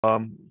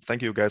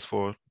Thank you guys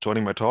for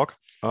joining my talk.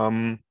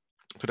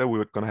 Today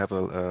we're going to have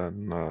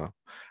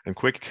a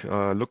quick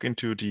look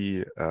into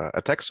the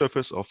attack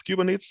surface of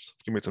Kubernetes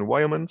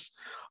environments,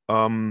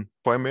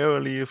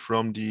 primarily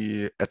from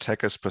the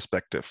attacker's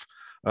perspective.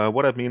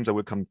 What that means, I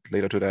will come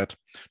later to that.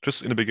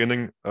 Just in the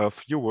beginning, a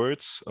few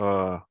words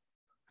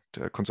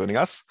concerning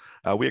us.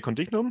 We are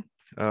Condignum.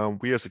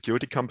 We are a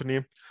security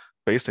company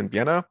based in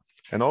Vienna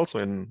and also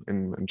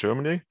in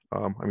Germany.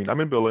 I mean,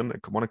 I'm in Berlin.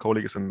 One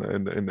colleague is in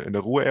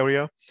the Ruhr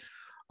area,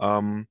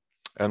 and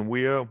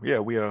we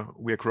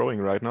are growing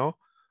right now.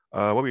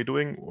 What we're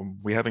doing,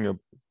 we're having a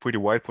pretty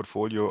wide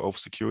portfolio of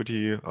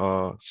security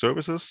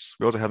services.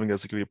 We're also having a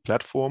security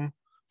platform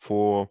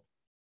for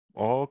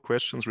all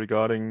questions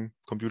regarding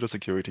computer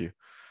security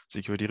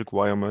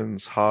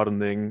requirements,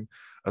 hardening,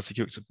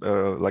 security,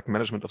 like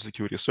management of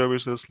security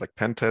services, like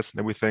pen tests and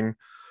everything.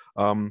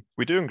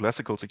 We're doing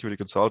classical security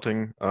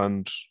consulting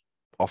and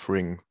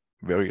offering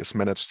various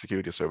managed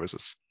security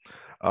services.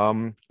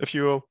 If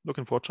you're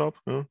looking for a job,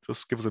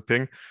 just give us a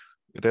ping.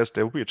 There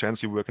will be a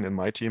chance you're working in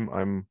my team.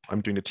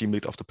 I'm doing the team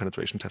lead of the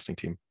penetration testing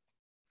team.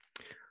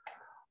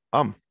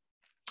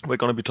 We're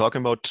going to be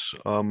talking about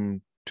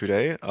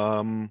today.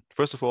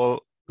 First of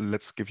all,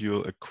 let's give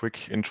you a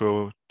quick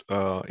intro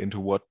into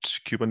what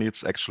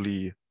Kubernetes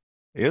actually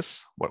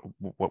is, what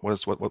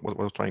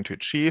we're trying to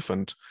achieve,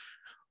 and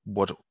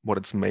what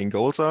its main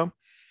goals are.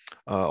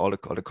 All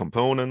the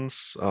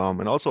components,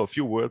 and also a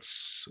few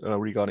words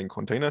regarding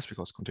containers,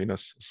 because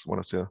containers is one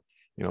of the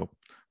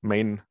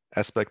main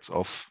aspects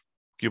of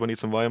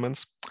Kubernetes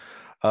environments.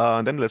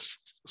 And then let's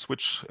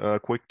switch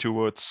quick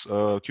towards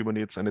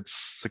Kubernetes and its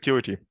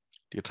security,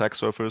 the attack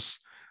surface,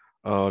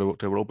 the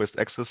role-based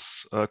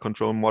access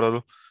control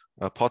model,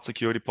 pod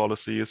security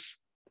policies,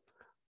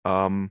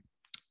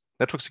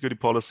 network security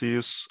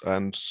policies,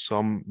 and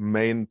some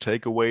main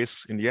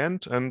takeaways in the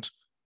end. And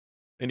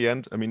in the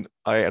end, I mean,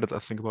 I added, I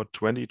think, about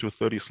 20 to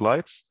 30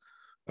 slides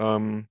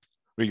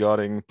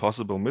regarding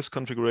possible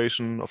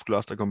misconfiguration of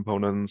cluster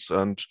components.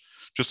 And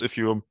just I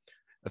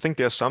think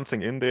there's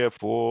something in there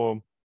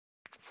for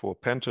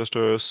pen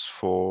testers,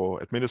 for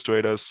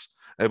administrators,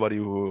 everybody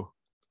who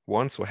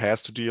wants or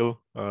has to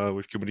deal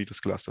with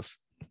Kubernetes clusters.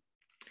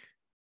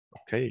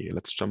 Okay,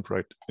 let's jump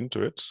right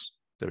into it.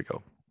 There we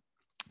go.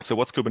 So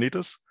what's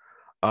Kubernetes?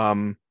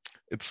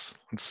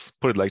 Let's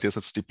put it like this: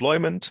 it's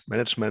deployment,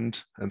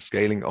 management, and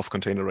scaling of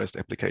containerized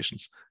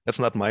applications. That's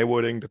not my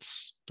wording;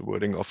 that's the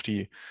wording of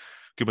the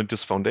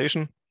Kubernetes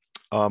Foundation.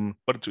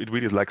 But it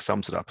really like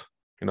sums it up.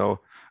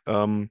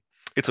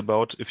 It's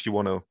about, if you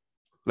want to,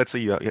 let's say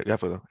you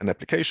have an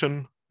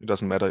application. It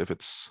doesn't matter if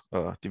it's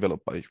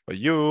developed by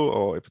you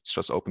or if it's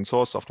just open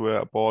source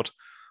software bought.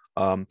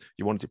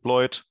 You want to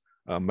deploy it,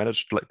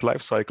 manage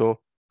life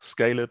cycle,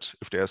 scale it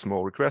if there's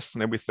more requests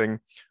and everything.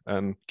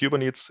 And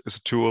Kubernetes is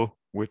a tool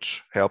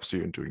which helps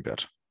you in doing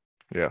that.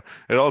 Yeah,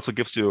 it also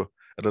gives you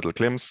a little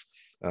glimpse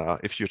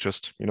if you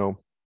just,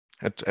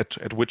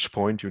 at which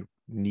point you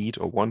need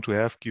or want to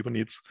have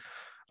Kubernetes.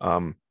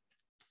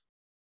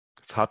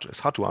 It's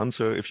hard to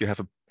answer if you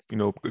have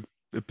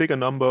a bigger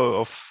number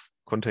of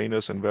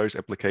containers and various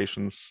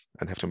applications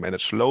and have to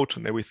manage load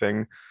and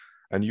everything,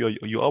 and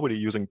you're already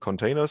using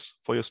containers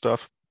for your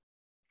stuff.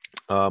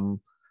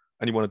 And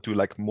you want to do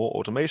like more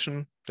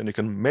automation, then you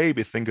can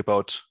maybe think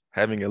about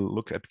having a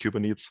look at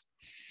Kubernetes.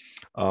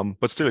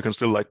 But still, you can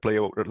still play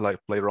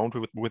around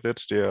with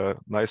it. There are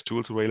nice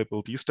tools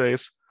available these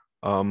days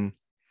to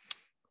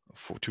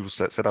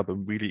set up a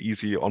really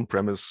easy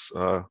on-premise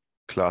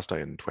cluster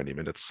in 20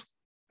 minutes.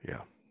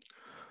 Yeah.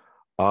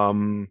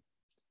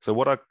 So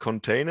what are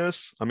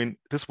containers? I mean,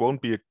 this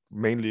won't be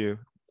mainly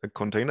a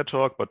container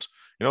talk, but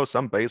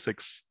some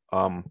basics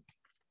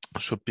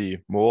should be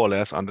more or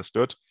less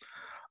understood.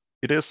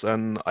 It is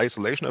an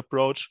isolation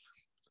approach.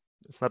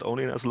 It's not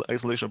only an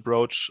isolation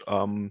approach,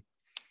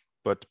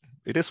 but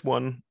it is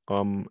one,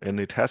 and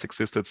it has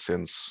existed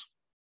since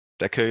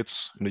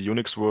decades in the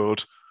Unix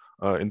world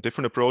in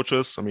different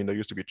approaches. I mean, there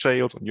used to be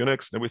jails on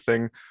Unix and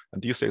everything,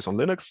 and these days on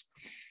Linux.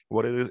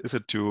 What is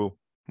it to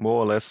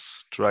more or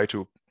less try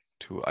to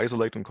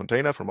isolate a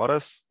container from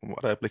other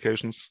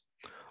applications?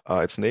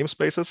 It's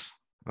namespaces,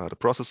 the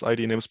process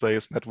ID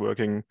namespace,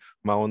 networking,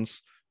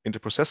 mounts,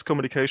 inter-process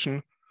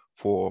communication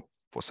for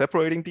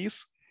separating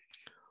these.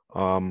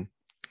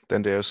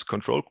 Then there's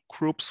control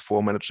groups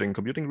for managing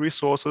computing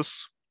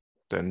resources.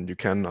 Then you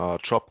can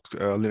drop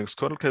Linux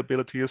kernel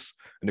capabilities,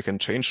 and you can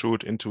change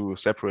root into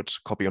separate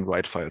copy and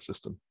write file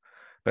system.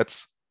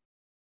 That's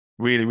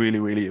really, really,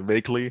 really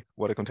vaguely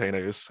what a container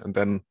is. And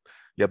then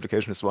the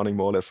application is running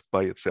more or less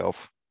by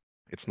itself.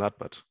 It's not,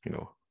 but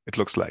it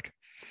looks like.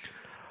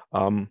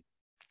 Then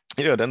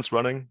it's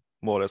running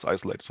more or less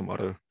isolated from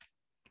other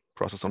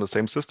processes on the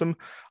same system.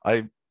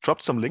 I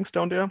dropped some links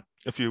down there.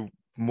 If you're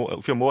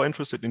more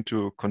interested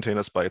into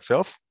containers by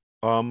itself,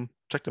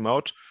 check them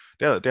out.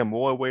 They're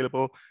more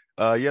available.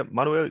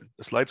 Manuel,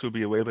 the slides will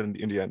be available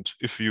in the end.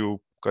 If you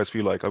guys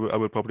feel like, I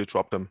will probably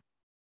drop them.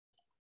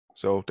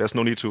 So there's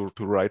no need to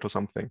write or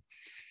something.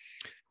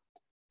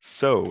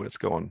 So let's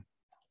go on.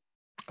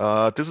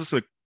 This is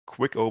a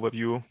quick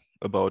overview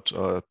about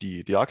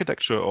the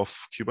architecture of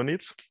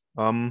Kubernetes.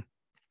 I'm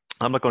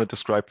not going to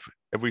describe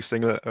every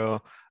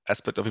single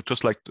aspect of it,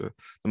 just like the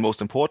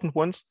most important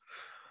ones.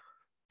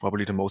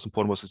 Probably the most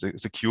important was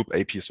is the kube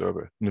AP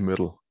server in the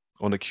middle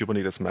on the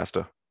Kubernetes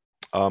master.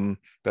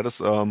 That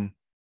is a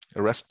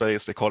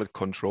REST-based, they call it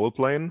control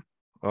plane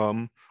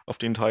of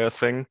the entire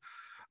thing.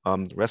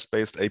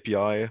 REST-based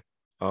API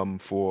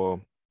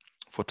for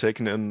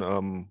taking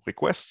in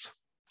requests,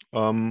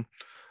 and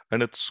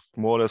it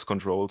more or less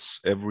controls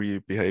every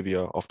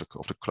behavior of the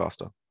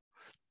cluster.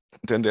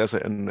 Then there's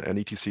an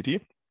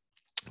etcd,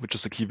 which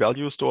is a key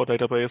value store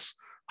database,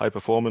 high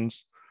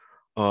performance.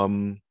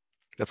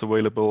 That's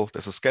available.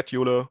 There's a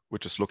scheduler,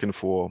 which is looking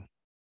for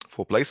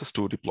places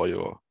to deploy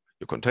your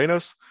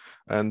containers.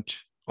 And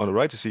on the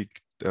right, you see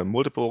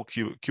multiple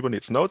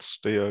Kubernetes nodes.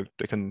 They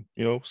can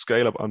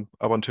scale up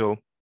until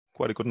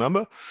quite a good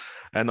number.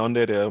 And on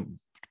there are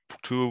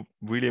two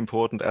really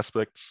important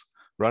aspects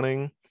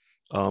running.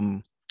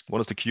 One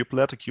is the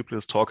kubelet. The kubelet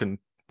is talking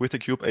with the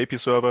kube AP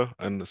server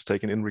and is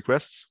taking in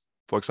requests.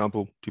 For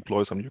example,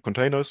 deploy some new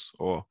containers,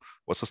 or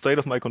what's the state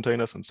of my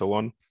containers, and so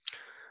on.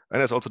 And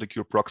there's also the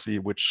kube proxy,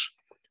 which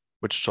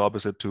job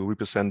is it to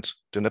represent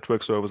the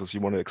network services you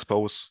want to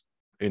expose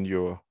in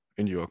your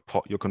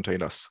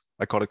containers.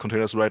 I call it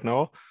containers right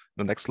now. In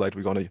the next slide,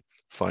 we're going to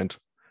find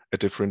a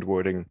different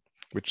wording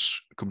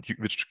which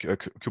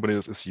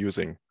Kubernetes is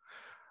using.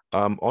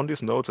 On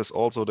these nodes, there's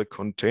also the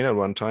container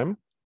runtime,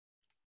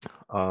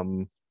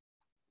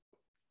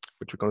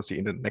 which we're going to see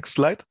in the next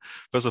slide.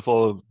 First of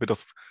all,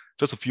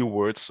 just a few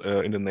words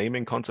in the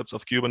naming concepts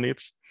of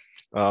Kubernetes.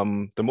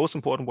 The most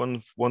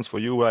important ones for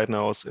you right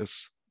now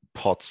is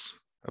pods.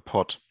 A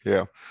pod,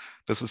 yeah.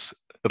 This is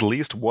at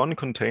least one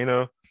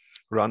container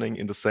running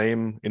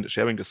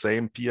sharing the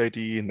same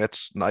PID, net,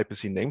 and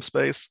IPC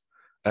namespace,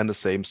 and the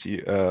same C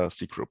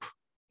group.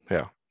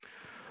 Yeah.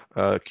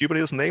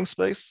 Kubernetes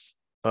namespace,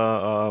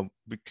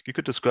 you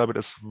could describe it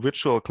as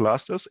virtual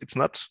clusters. It's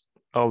not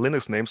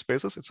Linux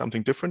namespaces. It's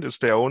something different. It's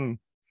their own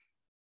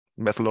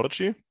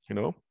methodology,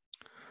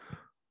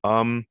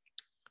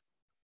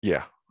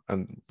 Yeah.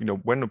 And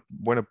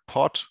when a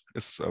pod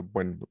is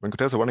when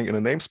containers are running in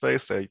a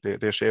namespace,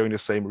 they're sharing the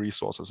same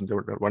resources and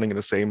they're running in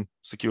the same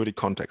security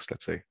context,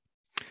 let's say.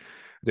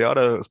 There are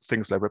other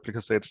things like replica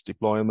sets,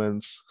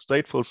 deployments,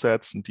 stateful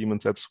sets, and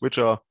daemon sets, which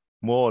are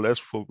more or less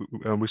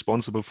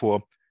responsible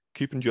for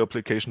keeping your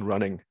application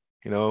running,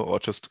 or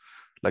just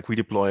like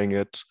redeploying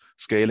it,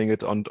 scaling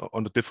it on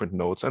the different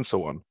nodes, and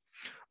so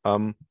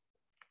on.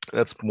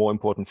 That's more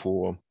important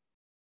for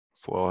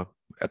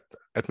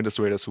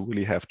administrators who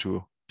really have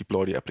to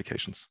deploy the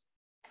applications.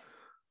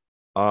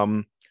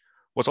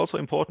 What's also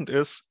important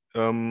is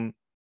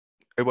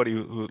everybody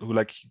who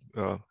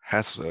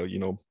has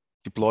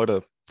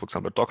deployed for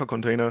example, a Docker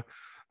container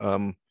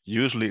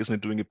usually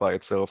isn't doing it by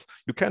itself.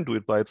 You can do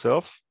it by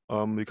itself.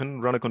 You can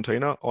run a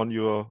container on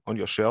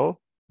your shell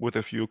with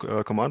a few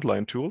command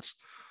line tools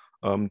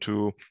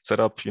to set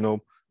up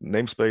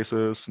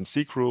namespaces and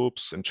C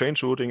groups and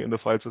change routing in the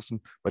file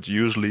system. But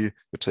usually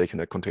you're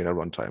taking a container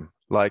runtime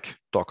like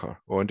Docker,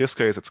 or in this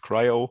case it's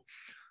CRI-O.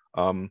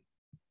 The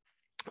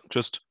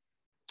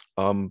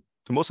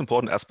most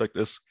important aspect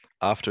is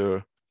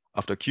after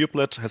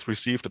kubelet has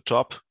received a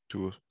job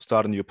to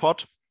start a new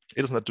pod,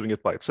 it is not doing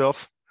it by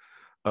itself.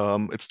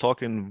 It's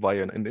talking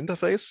via an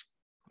interface,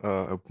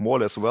 a more or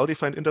less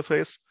well-defined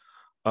interface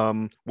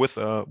with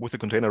the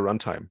container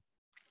runtime.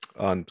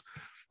 And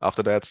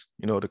after that,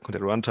 the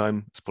container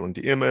runtime is pulling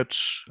the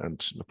image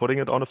and putting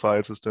it on a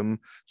file system,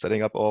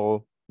 setting up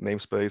all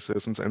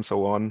namespaces and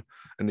so on.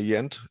 In the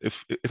end,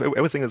 if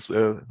everything is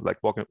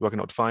working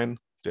out fine,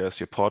 there's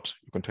your pod,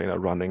 your container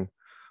running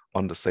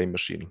on the same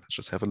machine. Let's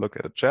just have a look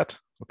at the chat.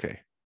 Okay.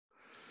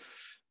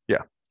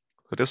 Yeah.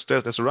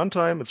 So there's a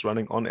runtime. It's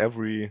running on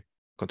every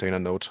container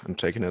node and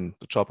taking in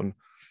the job and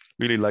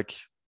really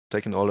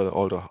taking all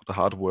the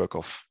hard work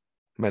of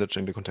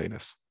managing the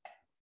containers.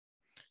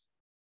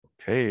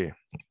 Okay.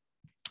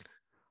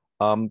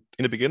 In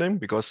the beginning,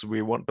 because we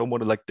don't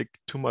want to dig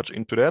too much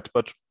into that,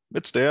 but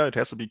it's there. It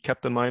has to be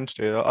kept in mind.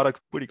 There are other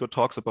pretty good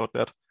talks about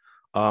that.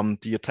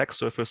 The attack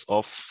surface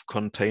of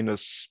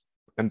containers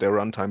and their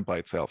runtime by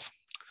itself.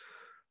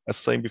 As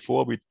saying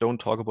before, we don't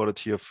talk about it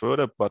here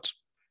further, but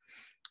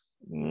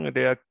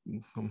there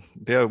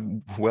are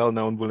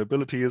well-known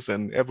vulnerabilities,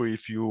 and every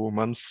few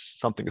months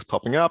something is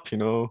popping up.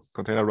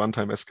 Container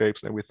runtime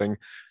escapes and everything.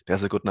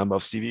 There's a good number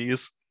of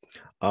CVEs.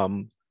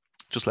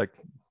 Just like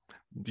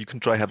you can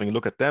try having a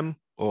look at them,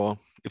 or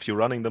if you're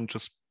running them,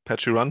 just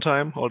patch your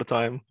runtime all the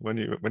time when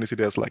you see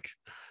there's like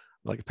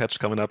a patch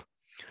coming up.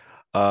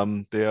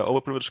 They are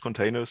overprivileged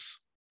containers.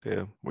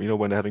 They're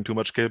when they're having too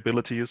much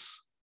capabilities,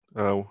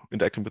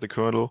 interacting with the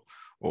kernel,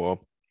 or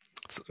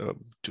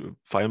to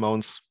file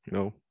mounts,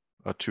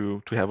 are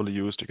too heavily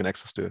used. You can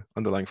access the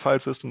underlying file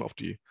system of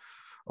the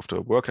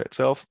worker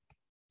itself.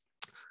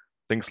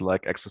 Things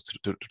like access to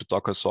the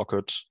Docker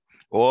socket,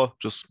 or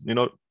just in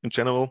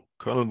general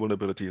kernel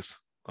vulnerabilities.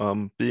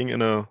 Being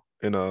in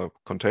a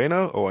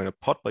container or in a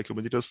pod by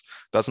Kubernetes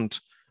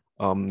doesn't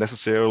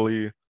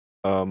necessarily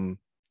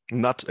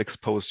not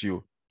expose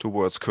you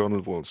towards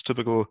kernel vulns.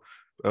 Typical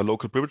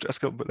local privilege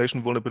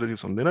escalation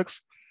vulnerabilities on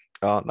Linux.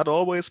 Not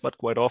always, but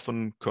quite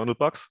often kernel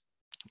bugs.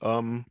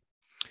 And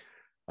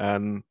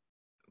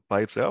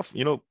by itself,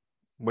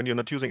 when you're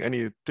not using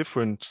any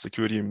different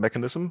security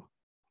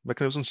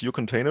mechanisms, your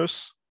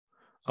containers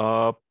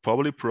are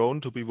probably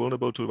prone to be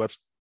vulnerable towards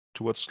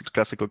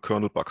classical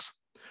kernel bugs.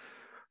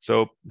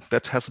 So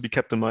that has to be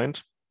kept in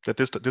mind, that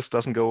this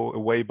doesn't go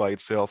away by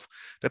itself.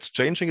 That's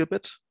changing a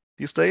bit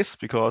these days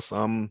because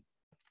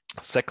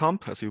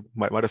seccomp, as you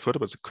might have heard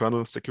about, is a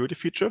kernel security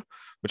feature,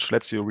 which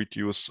lets you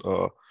reduce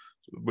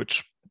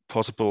which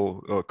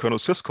possible kernel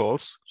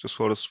syscalls, just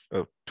for this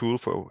tool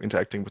for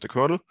interacting with the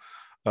kernel,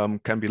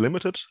 can be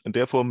limited, and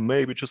therefore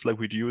maybe just like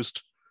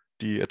reduced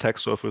the attack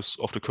surface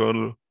of the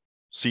kernel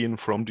seen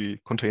from the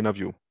container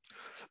view.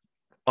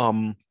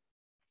 And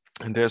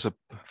I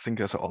think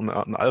there's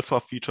an alpha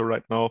feature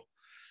right now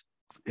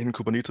in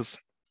Kubernetes,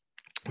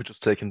 which is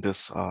taking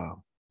this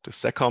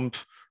seccomp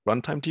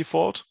runtime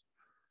default.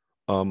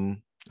 I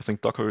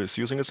think Docker is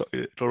using it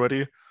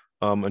already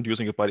and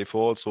using it by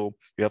default. So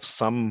you have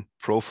some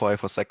profile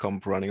for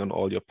seccomp running on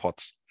all your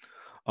pods.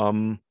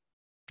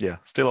 Yeah,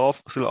 still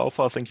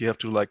alpha. I think you have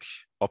to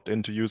opt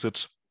in to use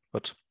it,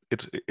 but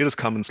it is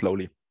coming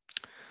slowly.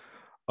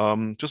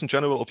 Just in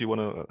general, if you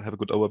want to have a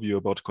good overview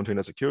about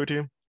container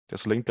security,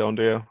 there's a link down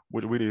there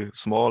with really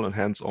small and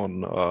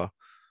hands-on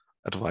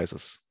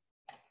advices.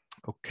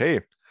 Okay,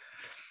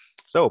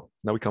 so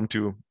now we come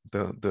to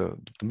the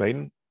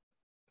main.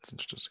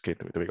 Okay,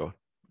 there we go.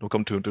 We'll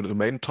come to the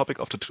main topic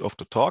of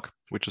the talk,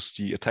 which is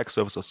the attack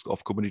surfaces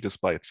of Kubernetes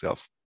by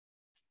itself.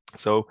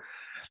 So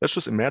let's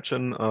just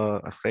imagine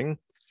a thing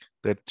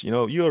that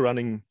you are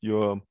running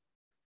your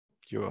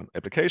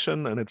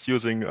application and it's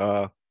using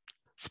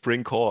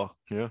Spring Core.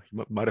 Yeah,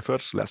 you might have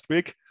heard last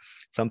week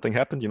something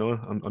happened.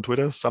 On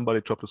Twitter,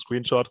 somebody dropped a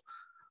screenshot,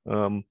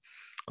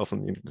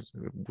 often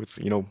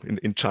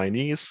in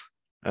Chinese,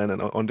 and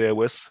then on there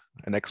was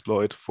an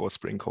exploit for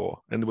Spring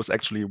Core, and it was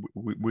actually a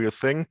weird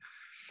thing.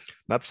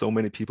 Not so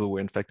many people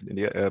were affected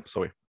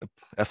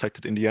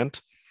in the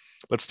end,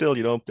 but still,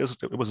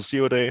 it was a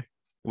 0 day. It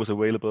was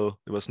available.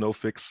 There was no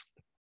fix.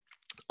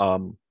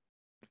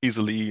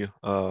 Easily,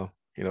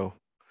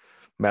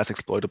 mass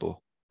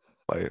exploitable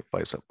by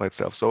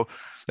itself. So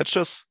let's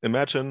just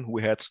imagine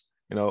we had,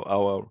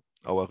 our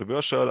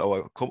reverse shell,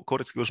 our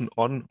code execution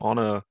on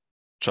a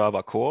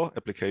Java core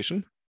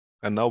application,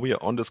 and now we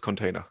are on this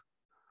container.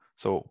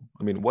 So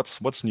I mean,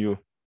 what's new?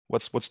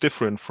 What's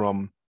different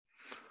from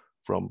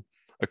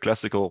a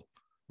classical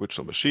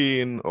virtual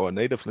machine or a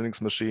native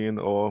Linux machine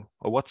or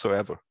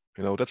whatsoever?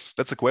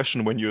 That's a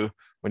question when you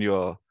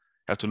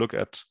have to look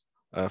at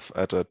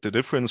the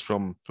difference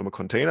from a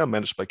container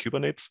managed by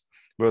Kubernetes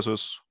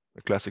versus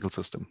a classical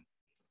system.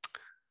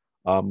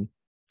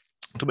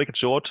 To make it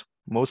short,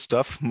 most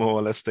stuff more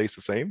or less stays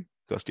the same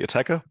because the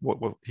attacker, what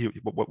he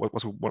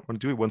wants to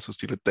do, he wants to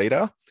steal the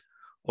data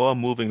or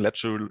moving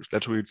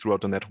laterally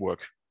throughout the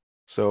network.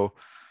 So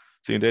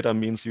stealing data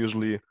means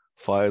usually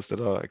files that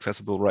are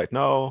accessible right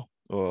now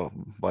or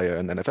via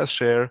an NFS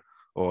share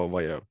or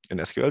via an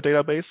SQL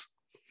database,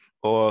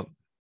 or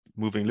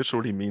moving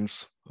literally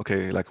means,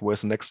 okay,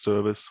 where's the next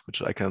service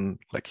which I can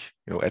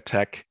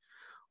attack,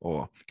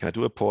 or can I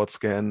do a port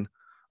scan?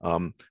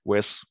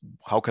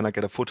 How can I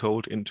get a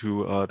foothold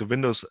into the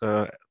Windows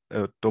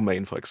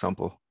domain, for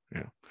example?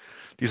 Yeah,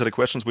 these are the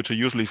questions which are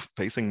usually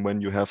facing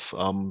when you have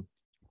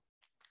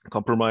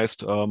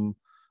compromised a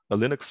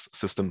Linux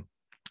system.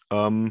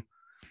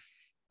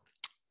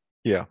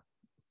 Yeah,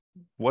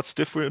 what's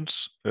different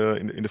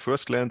in the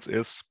first glance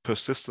is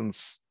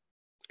persistence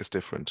is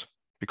different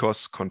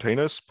because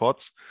containers,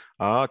 pods,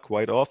 are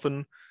quite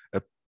often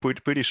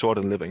pretty short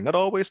in living. Not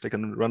always, they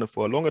can run it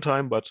for a longer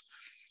time, but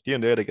here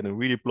and there they get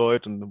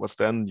redeployed, and what's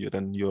then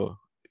your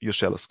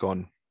shell is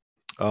gone.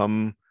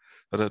 But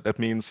that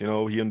means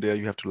here and there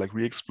you have to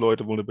re-exploit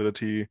the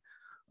vulnerability.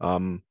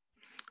 But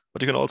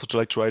you can also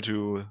try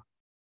to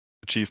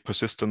achieve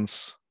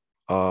persistence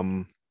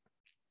in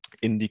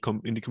the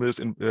Kubernetes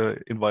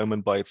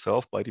environment by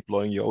itself by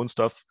deploying your own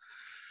stuff,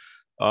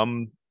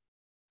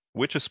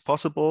 which is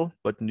possible,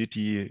 but you need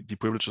the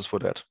privileges for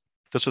that.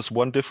 That's just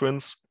one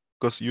difference,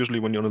 because usually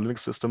when you're on a Linux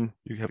system,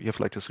 you have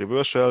this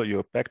reverse shell,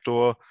 your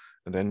backdoor,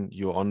 and then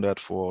you're on that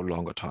for a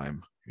longer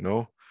time.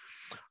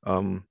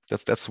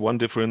 That's one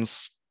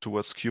difference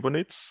towards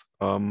Kubernetes.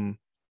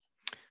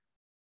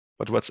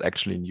 But what's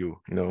actually new?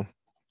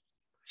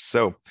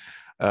 So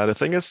the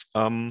thing is,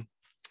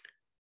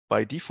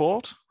 by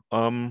default,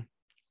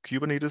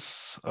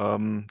 Kubernetes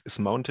is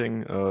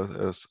mounting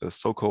a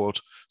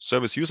so-called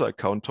service user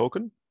account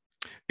token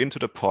into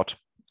the pod.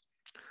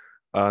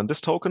 And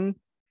this token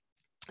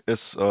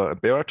is a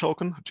bearer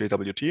token,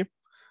 JWT,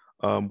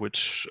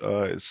 which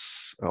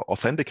is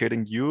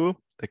authenticating you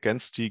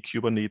against the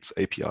Kubernetes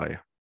API.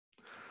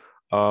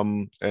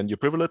 And your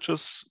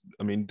privileges,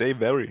 I mean, they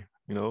vary.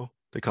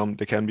 They can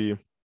be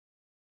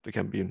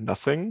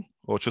nothing,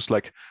 or just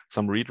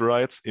some read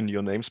writes in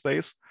your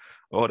namespace,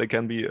 or they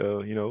can be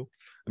a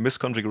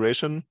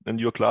misconfiguration and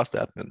you're class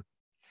admin.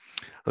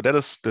 So that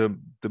is the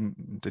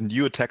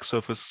new attack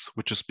surface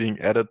which is being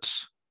added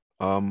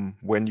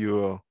when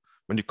you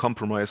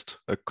compromised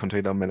a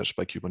container managed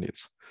by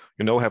Kubernetes.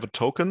 You now have a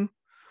token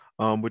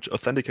which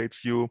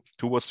authenticates you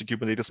towards the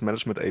Kubernetes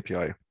management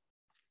API.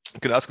 You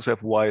can ask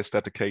yourself, why is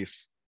that the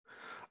case?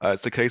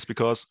 It's the case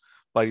because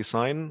by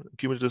design,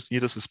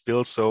 Kubernetes is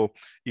built so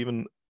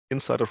even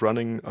inside of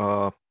running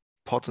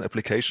pods and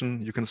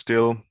application, you can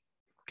still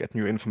get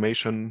new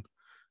information,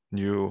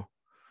 new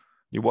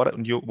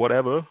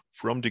whatever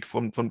from the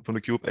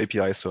Kube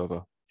API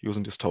server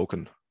using this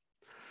token.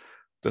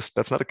 That's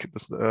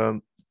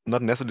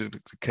not necessarily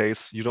the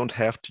case. You don't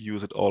have to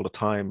use it all the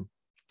time.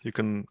 You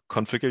can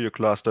configure your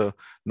cluster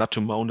not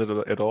to mount it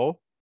at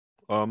all,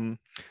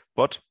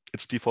 but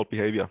it's default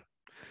behavior.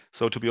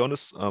 So to be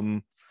honest,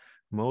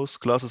 most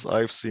classes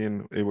I've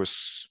seen, it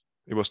was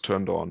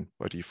turned on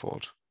by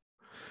default.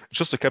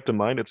 Just to keep in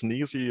mind, it's an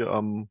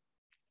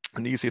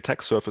easy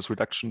attack surface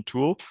reduction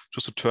tool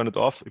just to turn it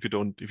off if you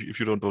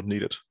don't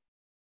need it.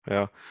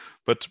 Yeah,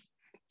 but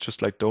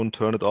just like don't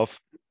turn it off,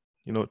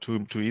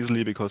 too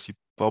easily, because you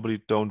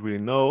probably don't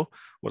really know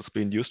what's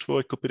being used for.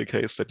 It could be the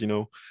case that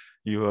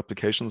your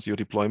applications, your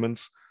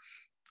deployments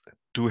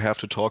do have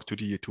to talk to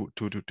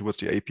towards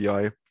the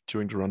API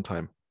during the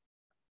runtime.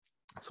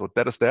 So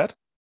that is that.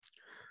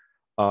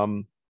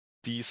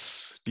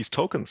 These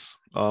tokens,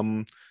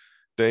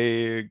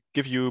 they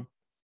give you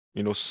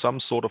some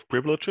sort of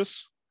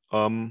privileges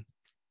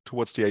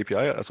towards the API,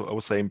 as I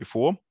was saying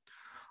before.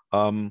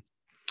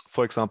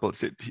 For example,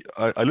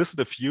 I listed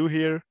a few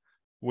here,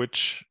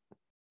 which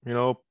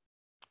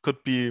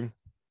could be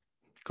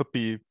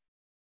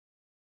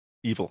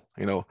evil.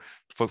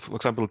 For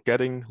example,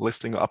 getting,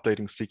 listing, or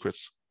updating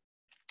secrets.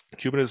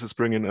 Kubernetes is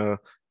bringing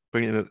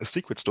in a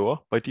secret store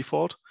by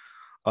default,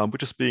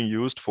 which is being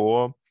used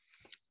for,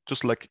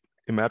 just like,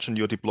 imagine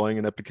you're deploying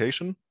an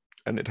application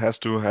and it has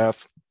to have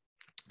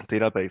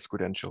database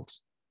credentials.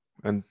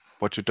 And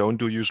what you don't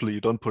do usually,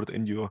 you don't put it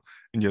in your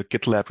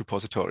GitLab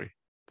repository,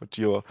 but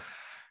you're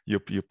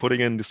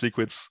putting in the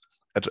secrets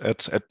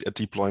at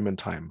deployment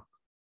time,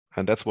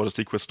 and that's what a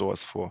secret store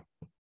is for.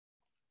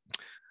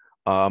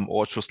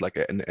 Or just like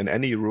an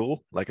any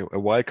rule, like a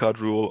wildcard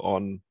rule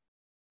on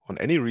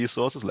any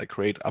resources, like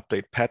create,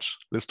 update, patch,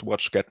 list,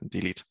 watch, get, and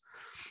delete,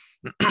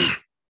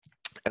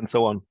 and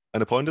so on.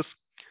 And the point is,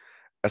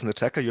 as an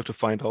attacker, you have to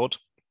find out,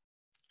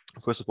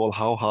 first of all,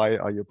 how high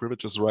are your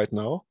privileges right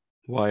now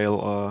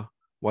while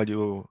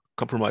you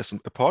compromise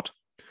a pod,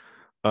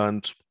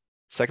 and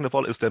second of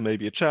all, is there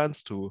maybe a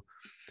chance to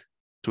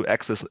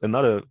access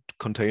another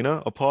container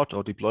or pod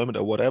or deployment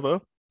or whatever,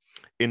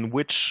 in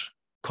which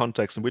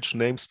context, in which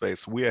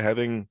namespace we are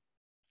having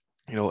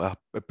a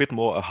bit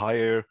more, a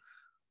higher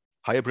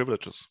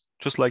privileges,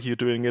 just like you're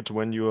doing it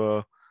when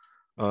you're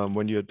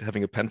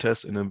having a pen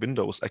test in a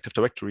Windows Active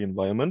Directory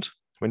environment.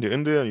 When you're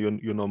in there, you're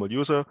a normal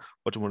user.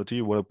 What you want to do,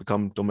 you want to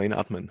become domain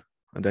admin,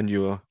 and then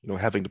you're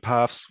having the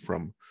paths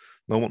from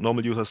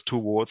normal users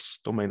towards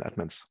domain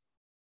admins.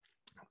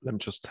 Let me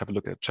just have a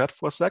look at chat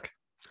for a sec.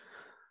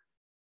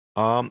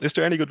 Is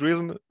there any good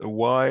reason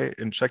why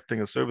injecting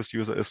a service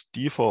user is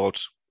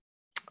default?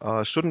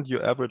 Shouldn't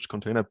your average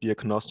container be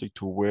agnostic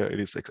to where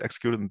it is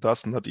executed and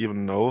does not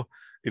even know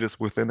it is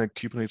within a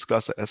Kubernetes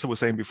cluster? As I was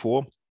saying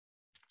before,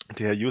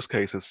 there are use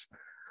cases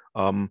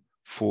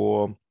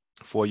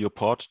for your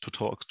pod to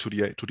talk to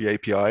the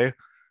API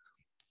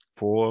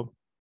for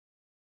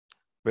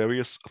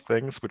various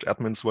things which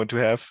admins want to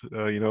have,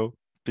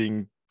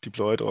 being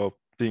deployed or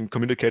being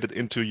communicated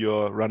into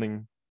your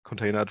running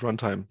container at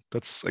runtime.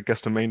 That's, I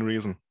guess, the main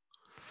reason.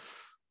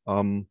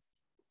 And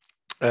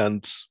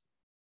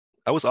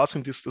I was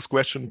asking this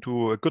question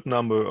to a good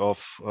number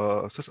of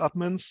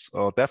sysadmins,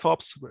 or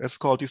DevOps, as it's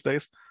called these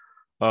days.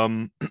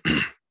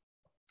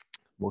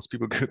 Most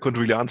people couldn't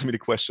really answer me the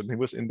question. He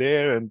was in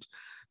there and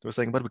they were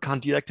saying, but we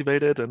can't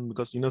deactivate it, and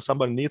because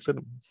somebody needs it.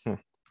 In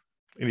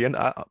the end,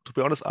 to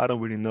be honest, I don't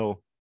really know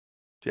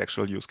the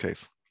actual use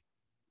case.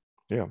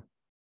 Yeah.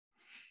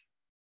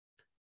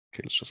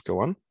 Okay, let's just go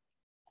on.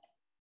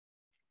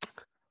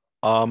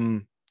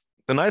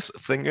 The nice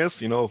thing is,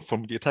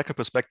 from the attacker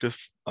perspective,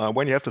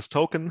 when you have this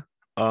token,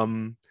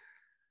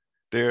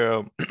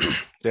 they're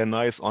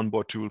nice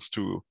onboard tools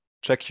to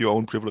check your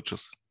own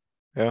privileges.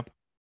 Yeah,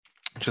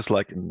 just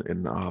like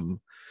in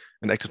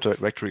Active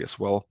Directory as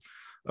well.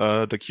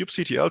 The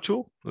kubectl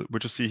tool,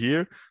 which you see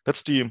here,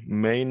 that's the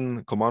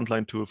main command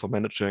line tool for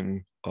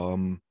managing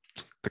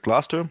the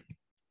cluster.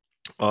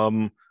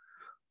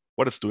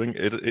 What it's doing,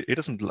 it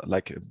isn't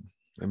like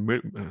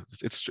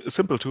it's a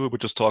simple tool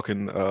which is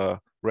talking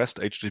REST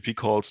HTTP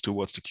calls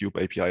towards the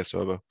Kube API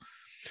server.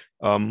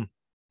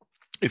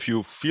 If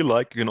you feel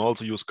like, you can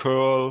also use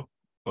curl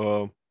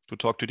to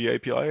talk to the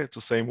API. It's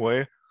the same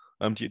way.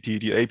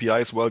 The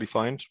API is well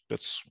defined.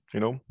 That's,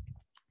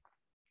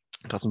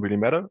 doesn't really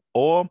matter.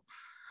 Or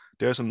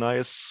there's a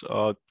nice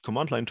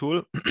command line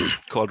tool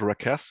called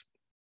request.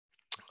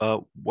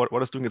 What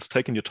it's doing, it's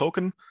taking your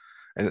token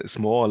and it's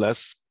more or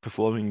less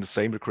performing the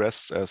same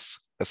requests as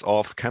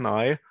of can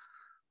I,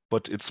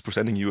 but it's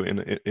presenting you in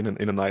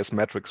a nice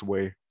matrix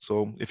way.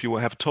 So if you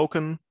have a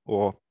token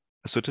or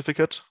a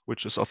certificate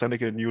which is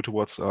authenticating you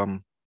towards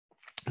the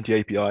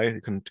API,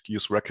 you can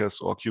use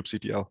Regex or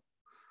kubectl.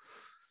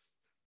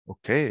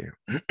 Okay,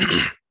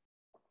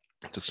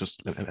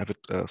 just have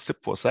it sip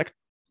for a sec.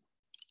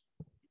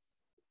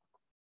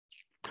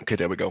 Okay,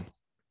 there we go.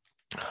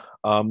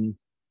 The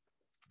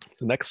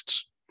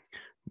next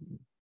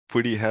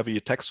pretty heavy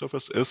attack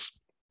surface is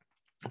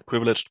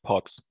privileged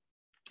pods.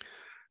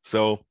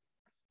 So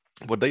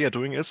what they are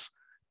doing is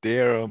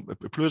a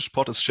privileged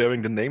pod is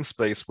sharing the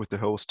namespace with the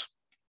host.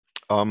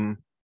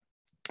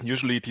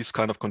 Usually these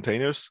kind of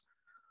containers,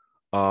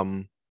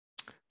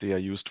 they are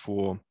used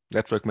for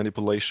network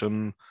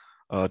manipulation,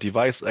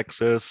 device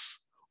access,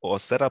 or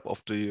setup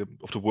of the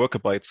worker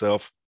by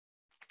itself.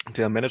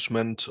 They are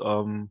management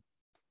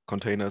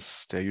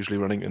containers. They're usually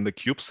running in the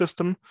kube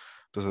system,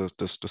 the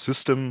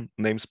system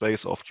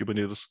namespace of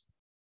Kubernetes.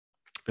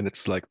 And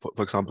it's like,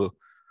 for example,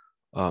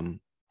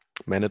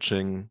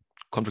 managing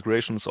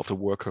configurations of the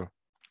worker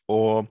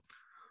or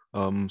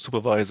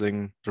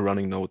supervising the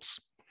running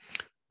nodes.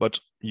 But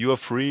you are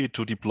free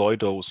to deploy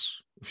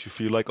those if you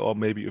feel like, or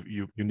maybe if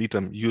you need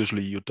them.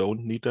 Usually you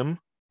don't need them,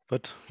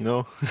 but you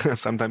know,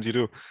 sometimes you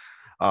do.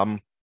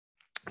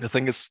 The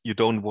thing is, you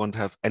don't want to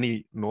have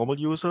any normal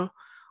user,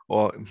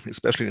 or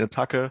especially an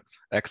attacker,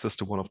 access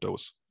to one of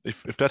those.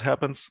 If that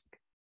happens,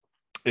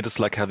 it is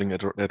like having a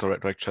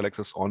direct shell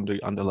access on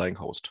the underlying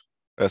host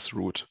as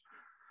root.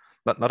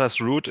 Not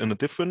as root in a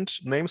different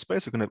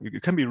namespace.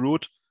 You can be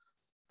root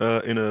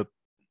in a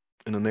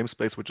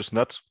namespace which is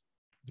not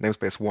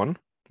namespace 1,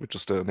 which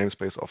is the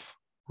namespace of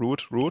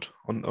root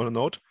on a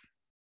node.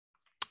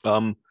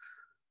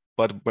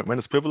 But when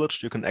it's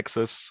privileged, you can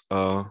access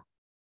the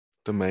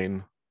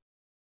main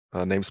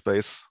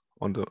namespace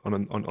on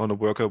a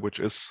worker, which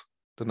is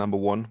the number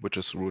 1, which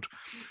is root.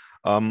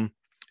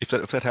 If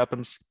that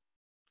happens,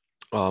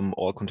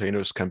 all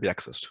containers can be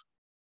accessed.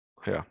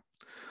 Yeah,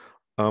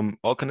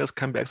 all containers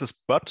can be accessed,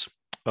 but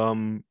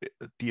the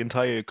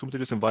entire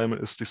Kubernetes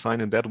environment is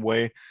designed in that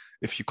way.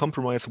 If you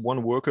compromise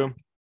one worker,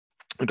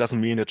 it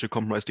doesn't mean that you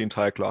compromise the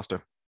entire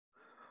cluster.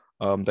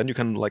 Then you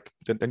can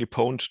then you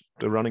point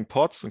the running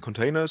pods and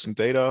containers and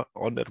data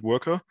on that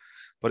worker,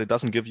 but it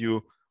doesn't give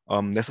you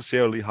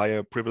necessarily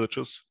higher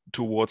privileges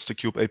towards the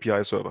Kube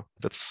API server.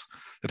 That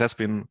has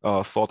been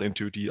thought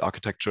into the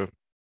architecture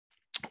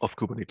of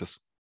Kubernetes.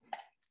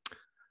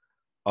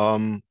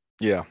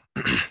 Yeah,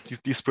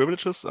 these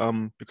privileges,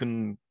 you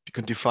can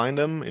define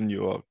them in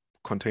your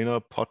container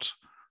pod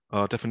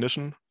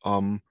definition.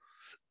 The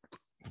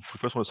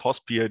first one is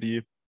host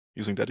PID.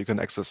 Using that, you can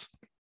access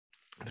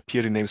the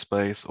PID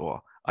namespace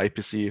or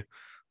IPC.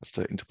 That's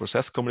the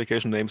interprocess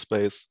communication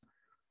namespace,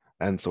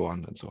 and so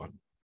on and so on.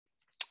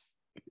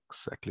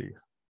 Exactly.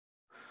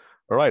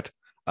 All right.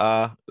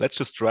 Let's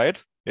just try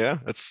it. Yeah.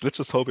 Let's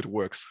just hope it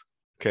works.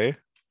 Okay.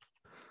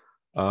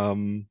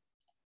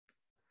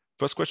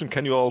 First question: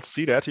 can you all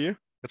see that here?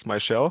 It's my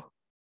shell,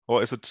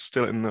 or is it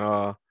still in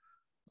my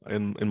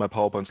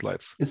PowerPoint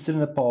slides? It's still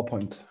in the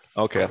PowerPoint.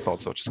 Okay, I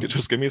thought so.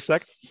 Just give me a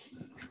sec.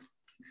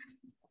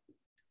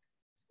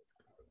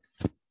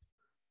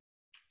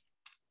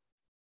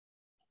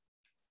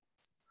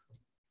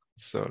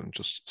 So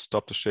just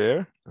stop the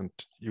share and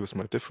use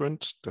my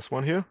this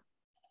one here.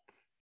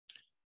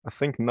 I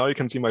think now you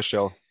can see my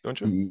shell, don't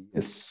you?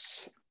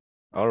 Yes.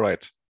 All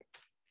right.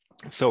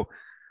 So what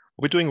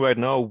we're doing right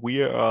now,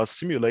 we are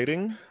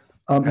simulating.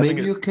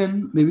 Maybe you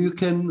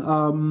can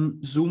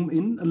zoom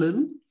in a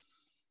little.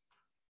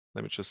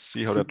 Let me just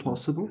see how that's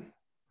possible.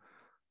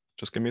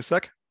 Just give me a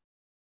sec.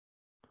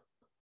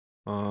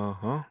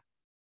 I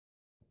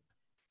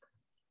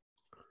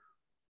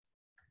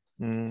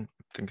think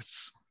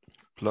it's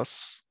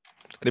plus.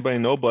 Anybody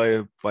know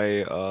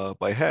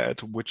by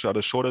head which are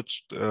the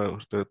shortage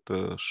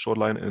the short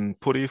line in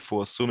PuTTY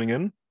for zooming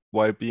in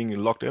while being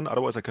logged in?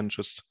 Otherwise, I can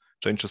just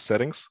change the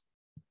settings.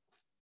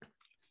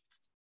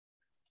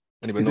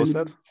 Anybody knows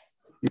that?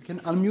 You can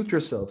unmute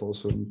yourself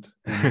also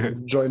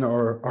and join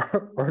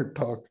our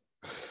talk.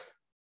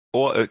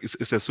 Or is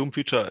there a zoom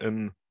feature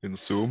in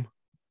Zoom?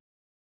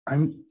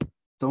 I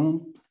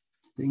don't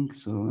think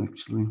so,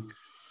 actually.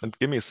 And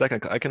give me a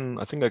second. I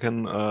think I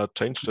can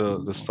change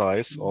the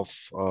size of.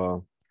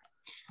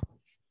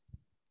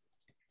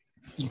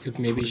 You could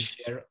maybe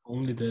share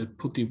only the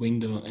PuTTY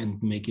window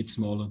and make it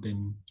smaller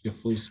than your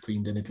full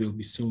screen. Then it will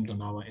be zoomed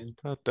on our end.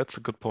 That's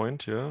a good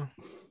point. Yeah.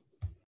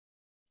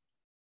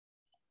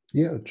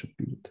 Yeah, it should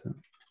be it.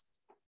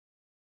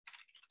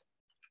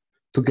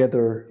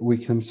 Together we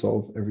can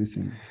solve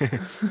everything.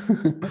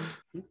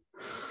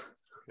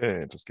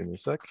 Okay, just give me a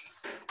sec.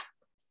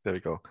 There we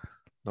go.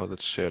 Now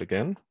let's share it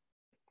again.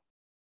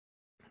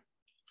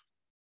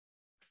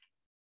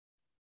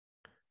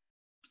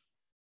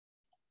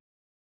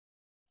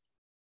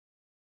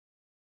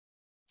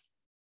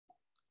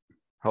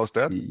 How's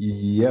that?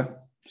 Yeah,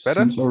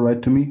 better? Seems all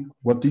right to me.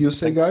 What do you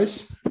say,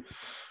 guys?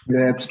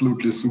 Yeah,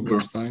 absolutely super.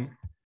 Looks fine.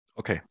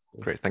 Okay,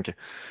 great, thank you.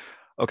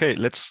 Okay,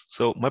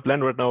 so my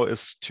plan right now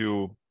is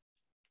to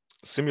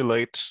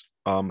simulate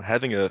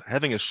having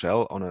a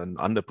shell on an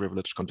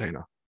underprivileged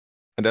container,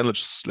 and then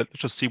let's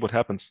just see what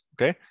happens.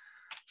 Okay,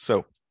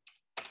 so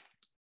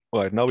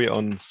all right, now we're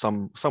on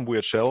some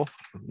weird shell.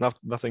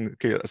 Nothing.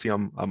 Okay, I see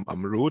I'm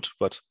root,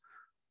 but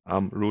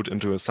I'm root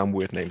into some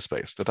weird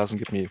namespace that doesn't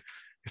give me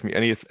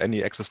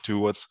any access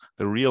towards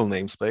the real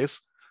namespace.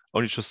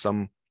 Only just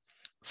some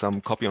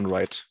copy on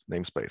write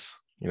namespace.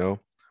 You know,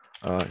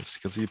 as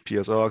you can see,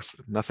 PSOX,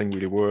 nothing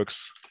really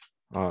works.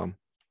 It's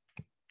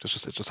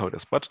just how it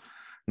is. But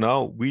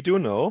now we do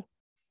know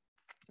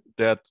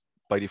that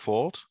by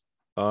default,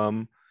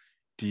 there's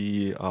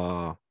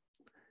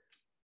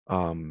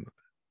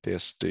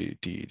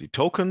the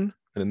token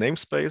and the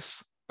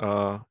namespace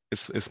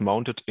is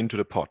mounted into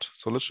the pod.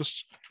 So let's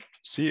just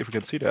see if we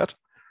can see that.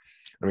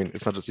 I mean,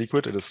 it's not a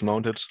secret. It is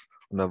mounted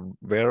on a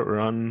where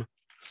run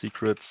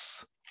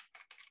secrets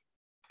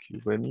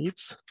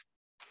Kubernetes.io.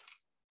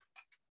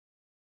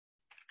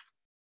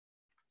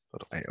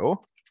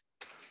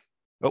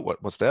 Oh,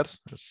 what's that?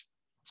 It's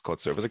called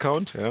service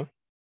account. Yeah.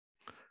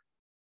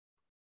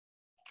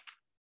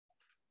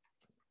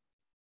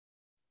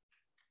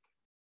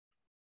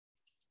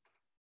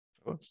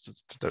 Oh, it's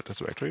this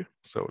directory.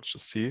 So let's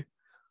just see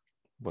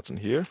what's in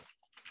here.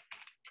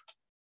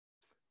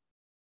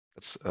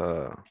 It's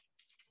maybe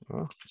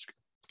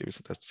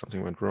that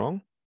something went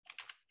wrong,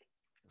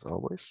 as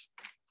always.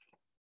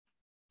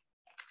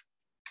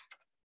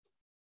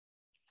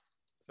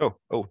 Oh,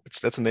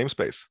 that's a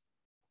namespace.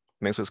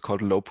 Namespace is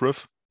called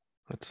lowpriv.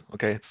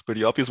 Okay, it's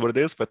pretty obvious what it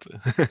is, but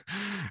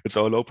it's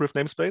our lowpriv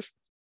namespace.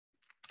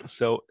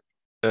 So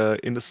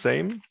in the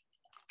same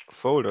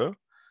folder,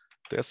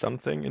 there's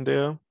something in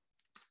there.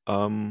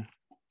 Oh,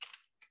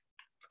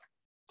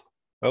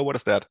 what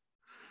is that?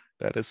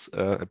 That is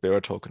a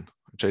bearer token,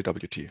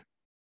 JWT.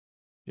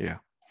 Yeah.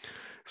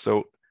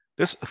 So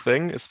this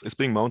thing is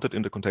being mounted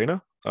in the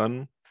container,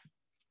 and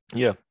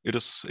yeah, it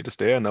is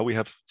there. Now we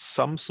have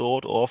some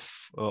sort of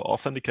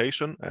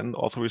authentication and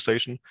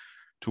authorization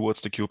towards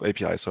the Kube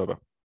API server.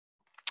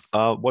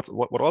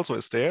 What also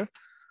is there?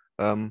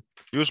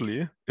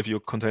 Usually, if your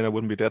container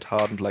wouldn't be that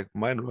hardened like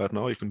mine right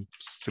now, you can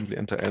simply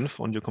enter env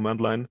on your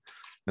command line,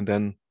 and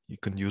then you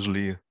can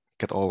usually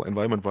get all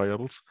environment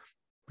variables.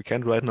 We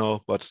can't right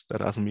now, but that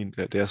doesn't mean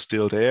that they're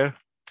still there. What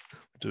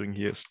we're doing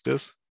here is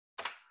this.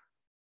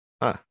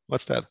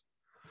 What's that?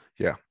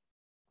 Yeah.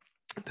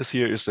 This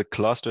here is a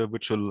cluster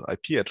virtual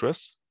IP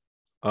address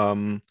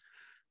over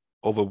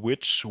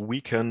which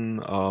we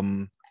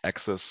can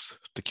access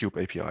the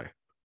Kube API.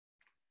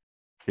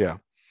 Yeah.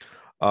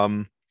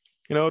 You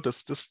know,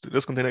 this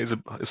container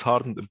is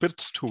hardened a bit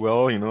too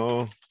well. You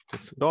know,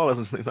 it's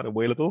not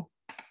available.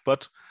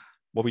 But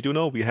what we do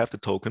know, we have the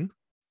token,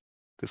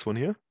 this one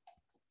here,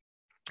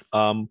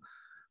 and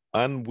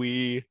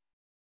we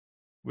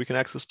can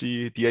access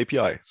the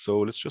API. So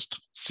let's just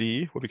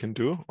see what we can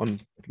do.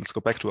 Let's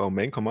go back to our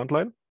main command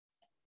line.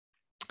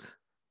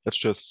 Let's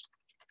just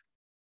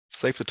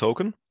save the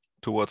token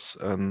towards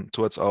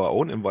our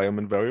own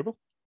environment variable,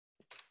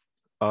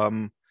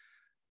 and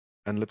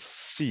let's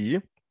see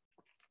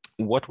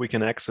what we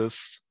can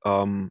access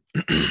having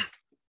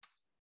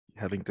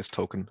this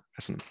token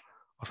as an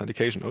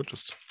authentication.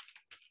 Just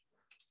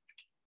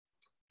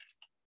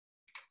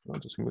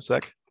give me a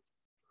sec.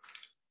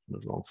 The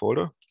wrong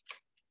folder.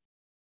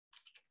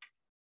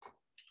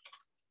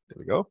 There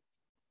we go.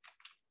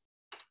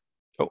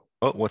 Oh,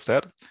 what's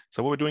that?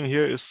 So what we're doing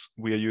here is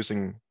we are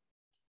using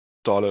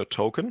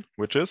 $token,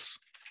 which is,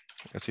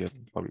 as you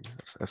probably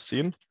have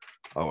seen,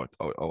 our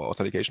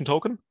authentication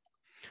token.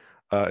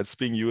 It's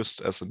being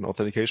used as an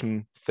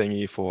authentication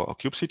thingy for our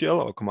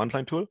kubectl, our command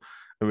line tool,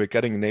 and we're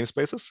getting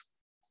namespaces.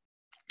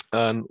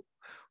 And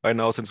right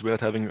now, since we're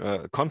not having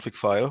a config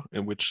file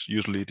in which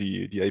usually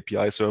the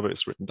API server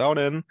is written down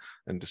in,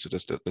 and the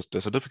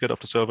certificate of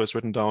the server is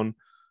written down,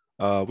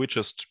 we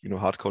just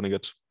hard coding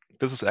it.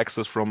 This is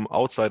accessed from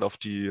outside of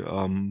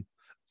the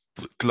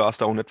glass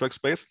down network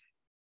space.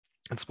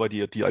 That's why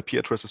the IP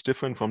address is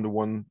different from the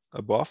one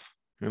above.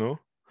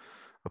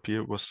 Up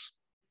here was,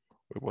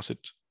 where was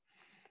it?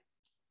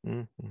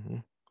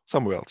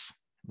 Somewhere else.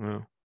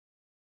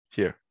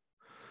 Here.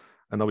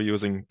 And now we're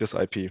using this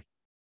IP.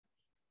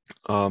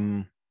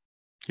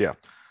 Yeah.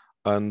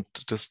 And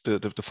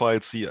the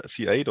file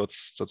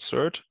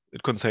ca.cert,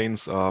 it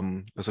contains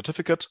a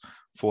certificate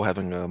for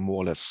having a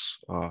more or less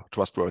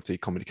trustworthy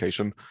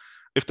communication.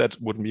 If that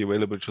wouldn't be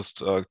available, just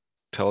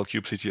tell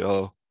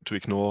kubectl to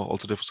ignore all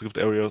the different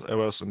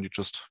errors, and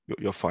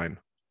you're fine.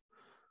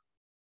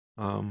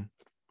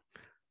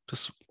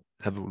 Just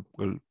have a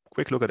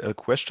quick look at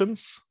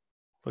questions.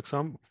 For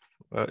example,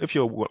 if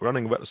you're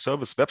running web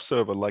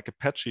server like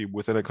Apache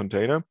within a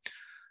container,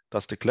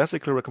 does the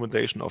classical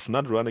recommendation of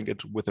not running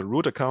it with a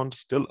root account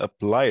still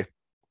apply?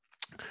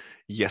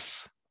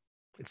 Yes,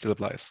 it still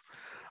applies.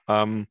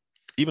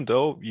 Even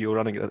though you're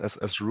running it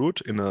as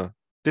root in a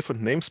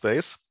different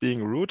namespace,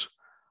 being root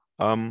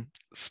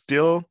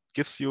still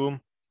gives you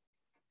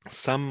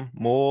some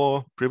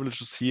more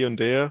privileges here and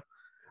there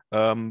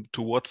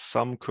towards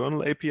some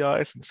kernel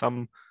APIs and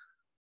some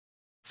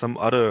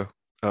other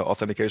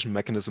authentication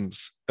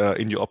mechanisms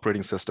in your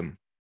operating system.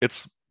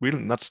 It's really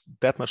not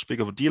that much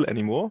big of a deal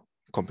anymore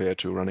compared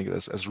to running it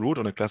as root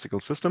on a classical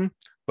system.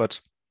 But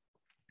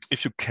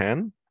if you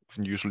can,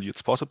 and usually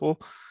it's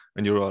possible,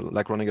 and you're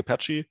like running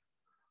Apache,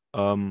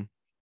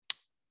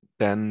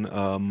 then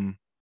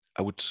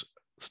I would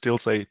still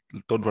say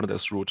don't run it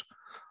as root.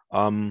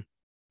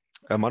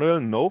 Manuel,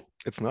 no,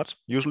 it's not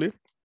usually.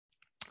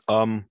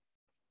 What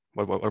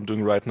I'm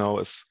doing right now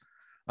is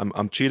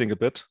I'm cheating a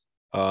bit.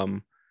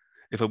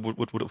 If I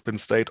would have been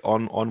stayed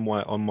on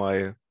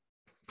my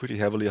pretty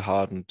heavily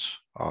hardened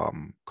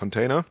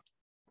container,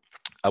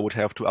 I would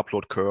have to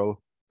upload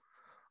curl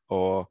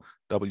or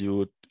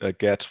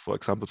wget, for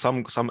example,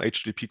 some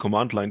HTTP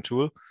command line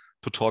tool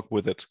to talk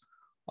with it.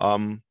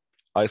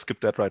 I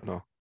skipped that right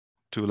now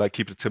to like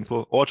keep it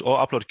simple, or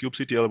upload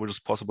kubectl, which is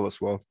possible as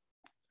well.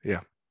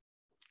 Yeah,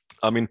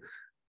 I mean,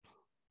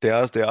 there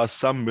are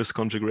some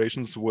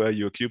misconfigurations where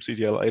your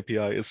kubectl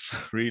API is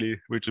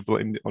really reachable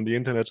on the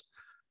internet,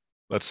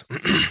 but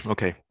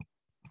okay,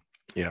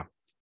 yeah,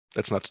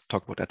 let's not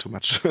talk about that too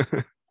much.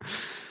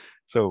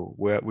 So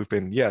where we've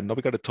been, yeah, now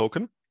we got a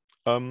token.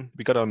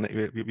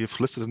 We've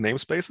listed the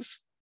namespaces.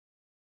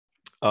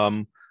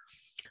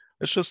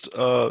 Let's just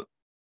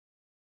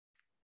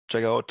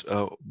check out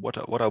what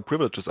our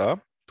privileges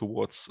are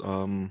towards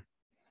the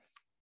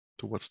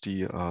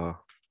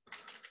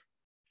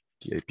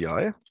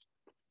API.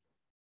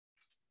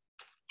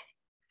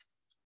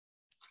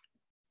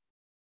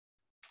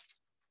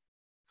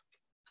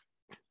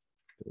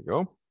 There we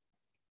go.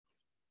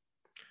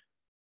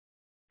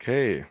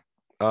 Okay,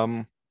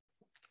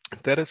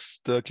 that is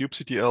the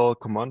kubectl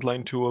command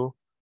line tool,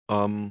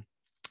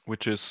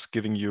 which is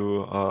giving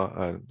you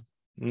a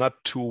not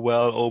too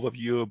well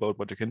overview about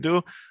what you can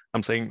do.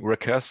 I'm saying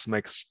request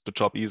makes the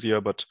job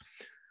easier, but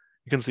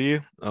you can see,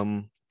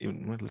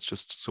 let's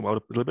just zoom out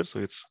a little bit so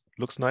it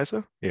looks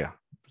nicer. Yeah,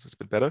 it's a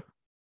bit better.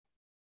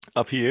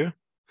 Up here,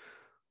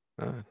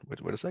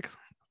 wait a sec,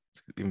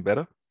 it's even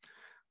better.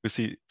 We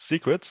see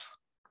secrets,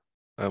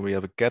 and we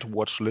have a get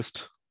watch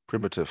list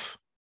primitive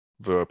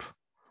verb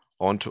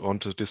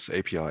onto this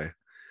API.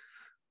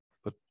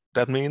 But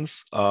that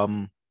means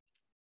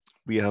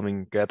we're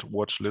having get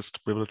watch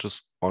list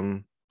privileges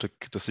on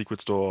the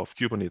secret store of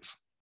Kubernetes,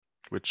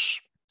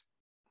 which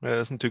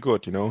isn't too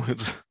good, you know.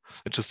 Let's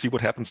just see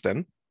what happens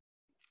then.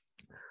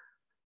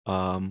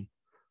 Let's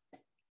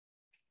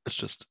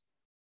just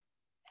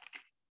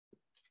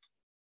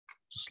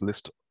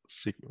list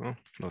secret. Oh,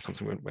 no,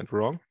 something went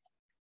wrong.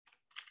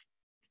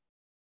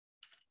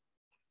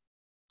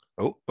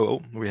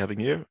 Oh, we're having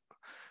here.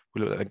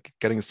 We're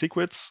getting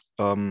secrets.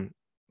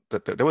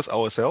 That was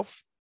ourselves,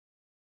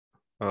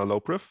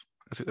 low priv,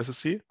 as you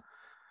see.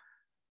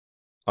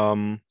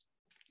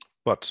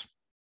 But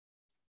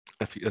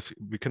if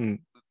we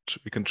can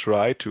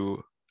try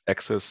to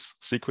access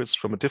secrets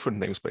from a different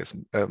namespace.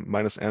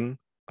 -n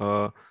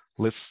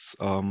lists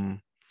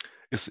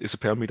is a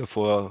parameter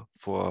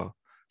for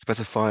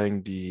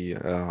specifying the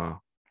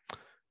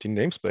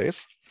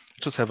namespace.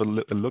 Just have a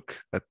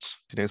look at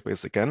the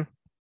namespace again.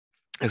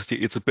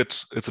 It's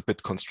a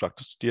bit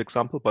constructed, the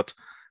example, but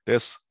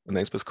there's a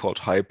namespace called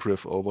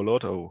high-priv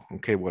overload. Oh,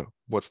 okay, well,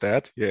 what's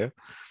that? Yeah.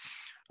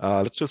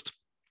 Let's just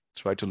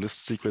try to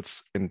list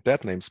secrets in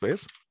that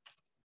namespace.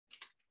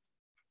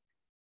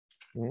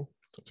 Oh,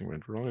 something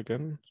went wrong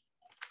again.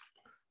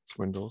 It's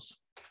Windows.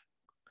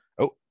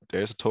 Oh,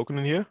 there's a token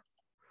in here,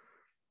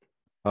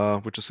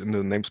 which is in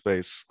the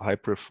namespace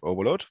high-priv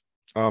overload.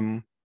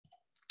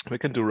 We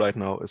can do right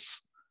now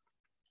is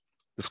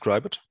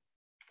describe it.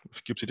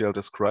 With kubectl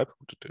describe,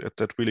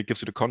 that really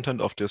gives you the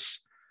content of this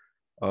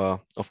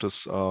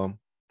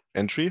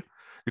entry.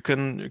 You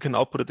can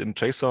output it in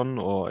JSON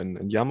or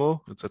in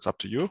YAML. It's up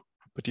to you.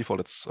 By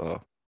default, it's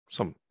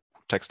some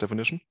text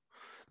definition.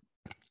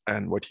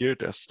 And right here,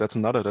 that's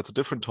a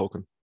different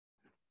token.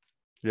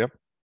 Yeah.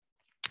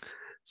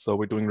 So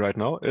we're doing right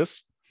now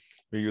is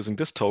we're using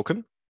this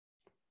token.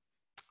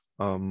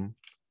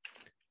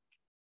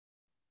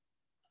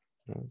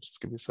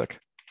 Just give me a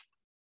sec.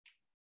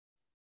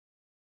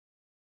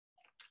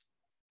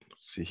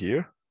 Let's see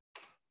here.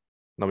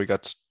 Now we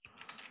got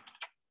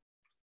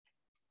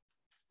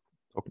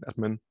token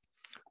admin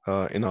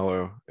in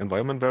our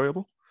environment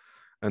variable.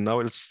 And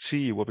now let's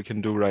see what we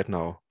can do right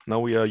now. Now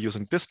we are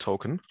using this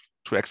token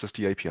to access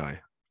the API.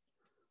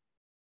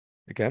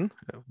 Again,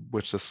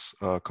 which is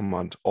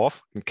command auth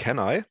and can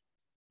I.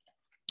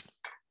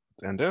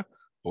 Enter.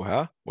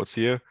 What's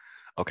here?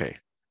 Okay,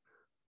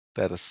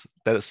 that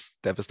is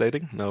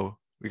devastating. Now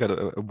we got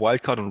a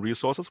wildcard on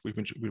resources, which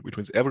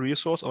means every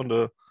resource on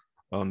the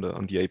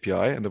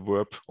API, and the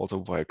verb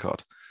also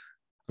wildcard.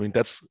 I mean,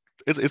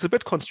 it's a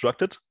bit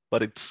constructed,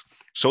 but it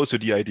shows you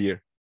the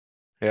idea.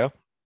 Yeah.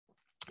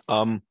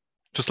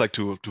 Just like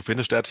to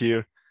finish that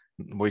here,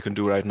 what we can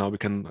do right now, we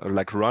can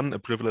like run a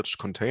privileged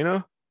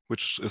container,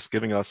 which is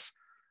giving us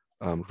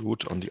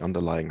root on the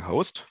underlying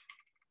host.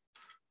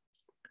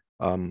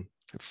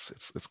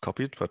 It's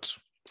copied, but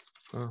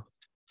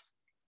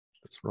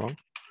that's wrong.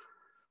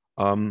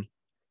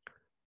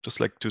 Just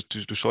like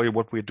to show you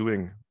what we're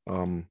doing.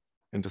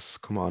 in this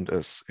command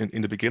is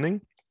in the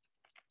beginning,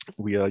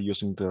 we are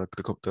using the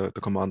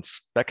command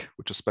spec,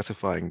 which is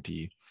specifying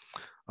the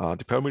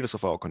parameters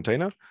of our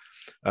container.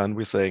 And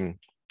we're saying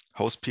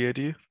host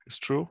PID is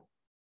true,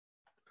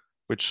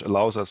 which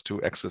allows us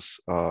to access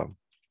the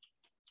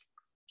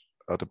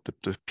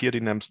PID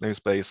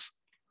namespace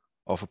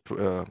of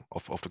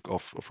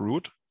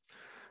root.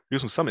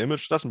 Using some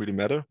image, doesn't really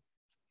matter.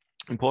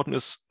 Important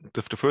is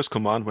the first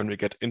command when we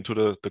get into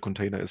the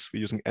container is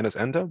we're using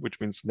ns-enter, which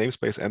means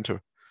namespace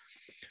enter.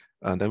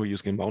 And then we're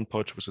using a mount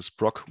point, which is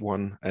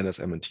proc1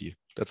 nsmnt.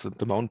 That's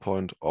the mount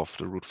point of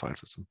the root file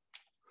system.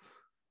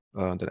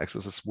 Then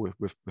accesses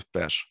with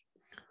bash.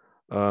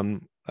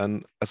 And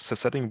as a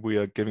setting, we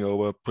are giving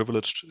over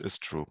privileged is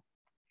true,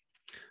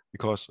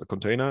 because a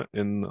container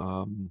in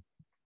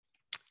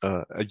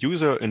a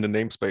user in the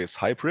namespace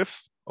hypriv,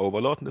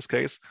 overload in this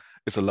case,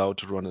 is allowed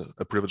to run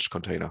a privileged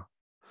container.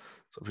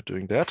 So if we're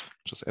doing that,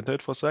 just enter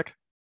it for a sec.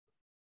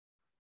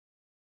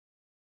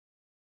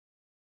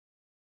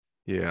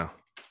 Yeah,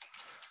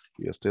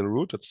 we are still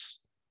root. That's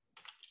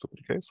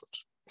stupid case.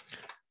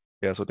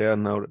 Yeah, so they're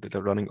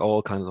running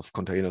all kinds of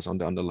containers on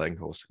the underlying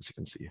host, as you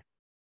can see.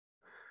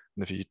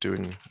 And if you're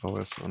doing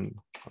OS on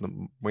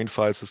the main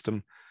file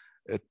system,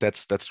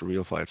 that's the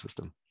real file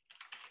system,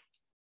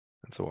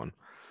 and so on.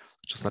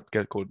 Just not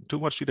go too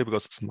much detail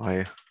because it's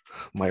my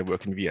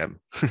working VM.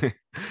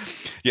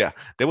 Yeah,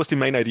 that was the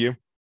main idea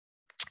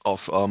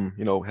of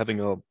having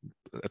a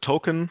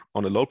token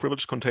on a low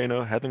privilege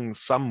container, having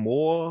some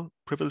more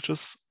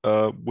privileges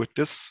with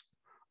this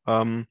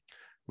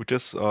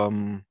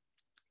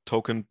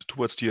token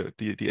towards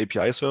the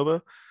API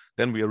server.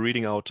 Then we are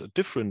reading out a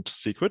different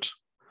secret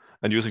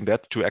and using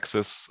that to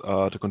access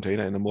the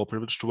container in a more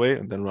privileged way,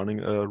 and then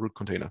running a root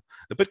container.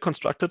 A bit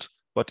constructed,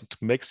 but it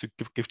makes you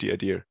give the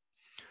idea.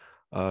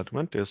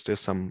 There's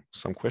some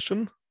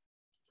question.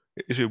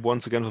 Issue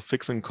once again for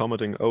fixing,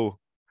 commenting. Oh,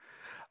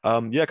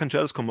 yeah, I can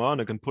share this command.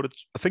 I can put it.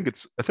 I think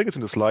it's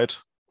in the slide.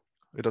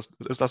 It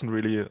doesn't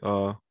really.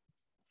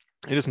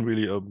 It isn't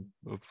really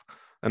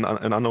an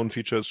unknown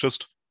feature. It's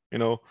just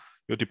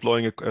you're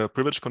deploying a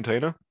privileged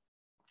container,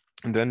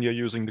 and then you're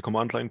using the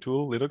command line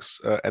tool Linux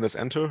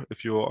ns-enter.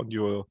 If you're on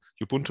your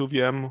Ubuntu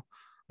VM,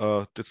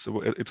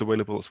 it's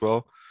available as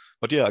well.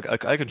 But yeah,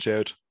 I can share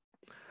it.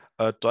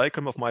 A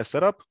diagram of my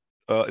setup.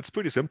 It's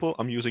pretty simple.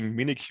 I'm using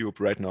Minikube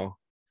right now.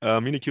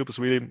 Minikube is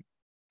really,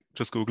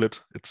 just Google it.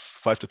 It's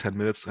 5 to 10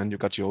 minutes, and you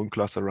got your own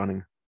cluster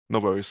running. No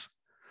worries.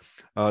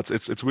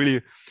 It's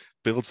really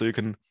built so you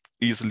can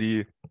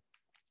easily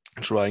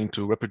trying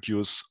to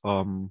reproduce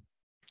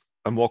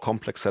a more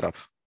complex setup.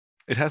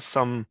 It has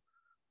some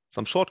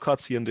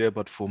shortcuts here and there,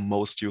 but for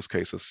most use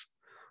cases,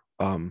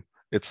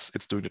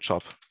 it's doing the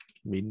job.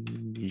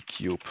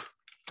 Minikube,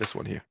 this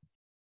one here.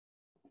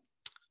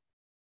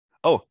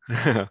 Oh,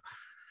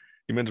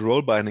 you meant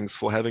role bindings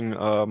for having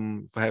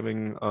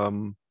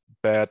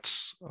bad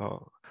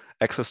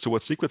access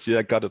towards secrets. Yeah,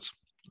 I got it.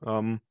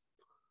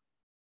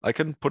 I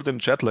can put it in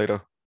chat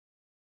later.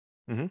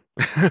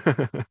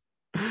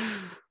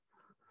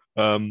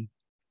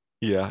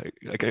 Yeah,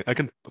 I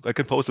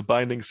can post the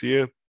bindings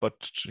here, but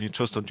you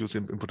just don't use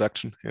them in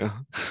production. Yeah.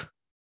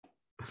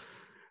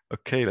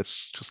 Okay,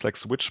 let's just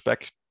switch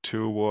back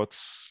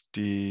towards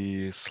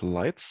the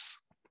slides.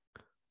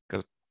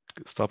 Gotta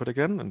stop it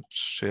again and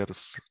share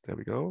this. There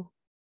we go.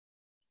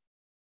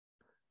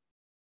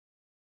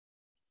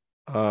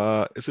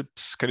 Can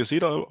you see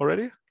it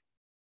already?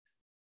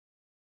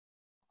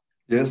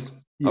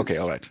 Yes. Okay,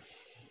 all right.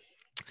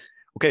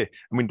 Okay,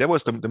 I mean, that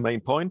was the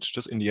main point.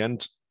 Just in the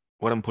end,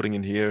 what I'm putting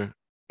in here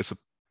is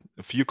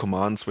a few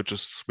commands which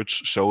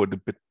show a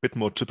bit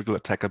more typical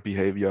attacker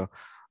behavior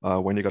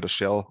when you got a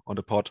shell on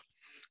the pod.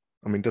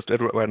 I mean, this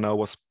right now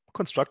was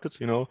constructed,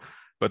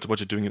 but what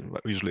you're doing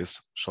usually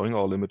is showing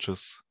all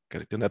images,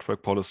 getting the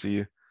network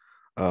policy,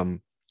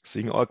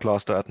 seeing all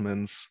cluster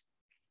admins,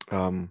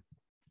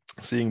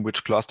 seeing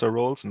which cluster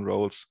roles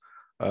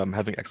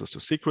having access to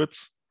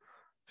secrets.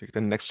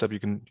 Then next step, you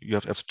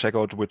have to check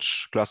out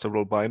which cluster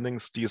role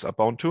bindings these are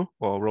bound to,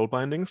 or role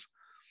bindings.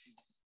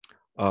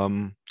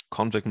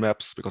 Conflict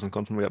maps, because in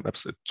conflict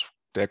maps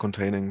they're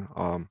containing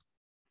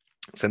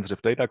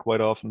sensitive data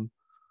quite often.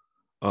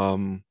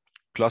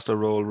 Cluster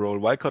role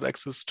wildcard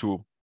access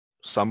to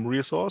some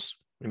resource.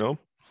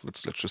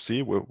 Let's just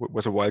see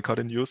where's a wildcard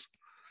in use.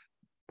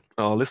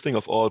 Listing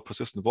of all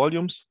persistent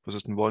volumes.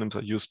 Persistent volumes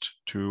are used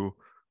to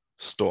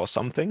store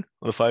something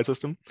on a file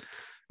system.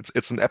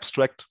 It's an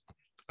abstract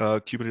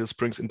Kubernetes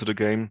brings into the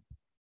game,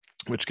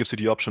 which gives you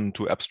the option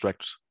to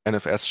abstract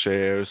NFS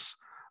shares,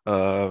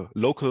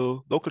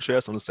 local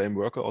shares on the same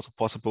worker, also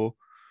possible.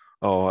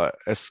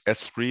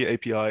 S3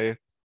 API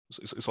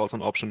is also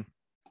an option.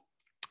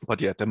 But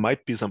yeah, there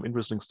might be some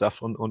interesting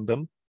stuff on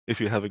them if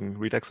you're having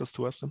read access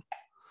to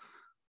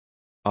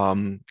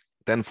them.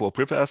 Then for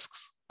priv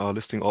asks,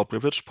 listing all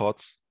privileged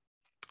pods,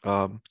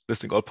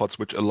 listing all pods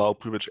which allow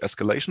privilege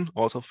escalation,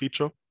 also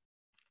feature,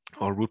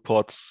 or root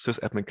pods,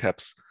 sysadmin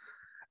caps,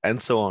 and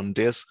so on.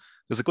 There's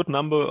a good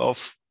number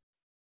of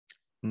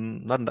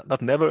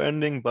not never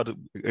ending, but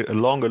a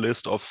longer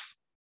list of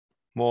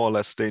more or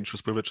less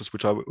dangerous privileges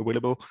which are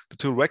available. The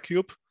tool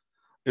Vacuum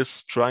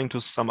is trying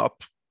to sum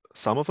up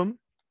some of them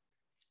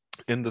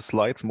in the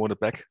slides, more in the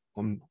back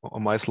on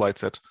my slide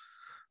set.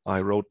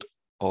 I wrote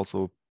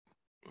also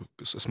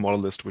a smaller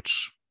list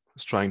which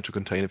is trying to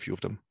contain a few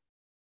of them.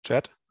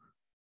 Chat?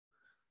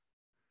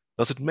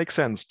 Does it make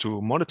sense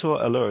to monitor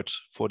alert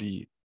for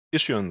the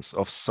issuance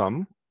of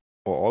some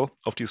or all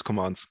of these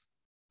commands?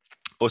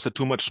 Or is there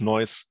too much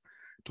noise,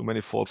 too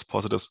many false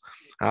positives?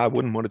 I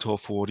wouldn't monitor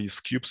for these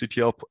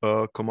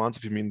kubectl commands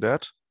if you mean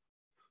that.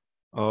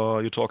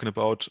 You're talking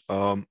about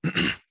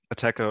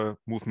attacker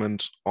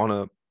movement on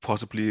a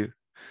possibly,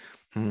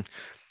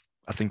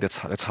 I think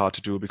that's hard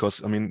to do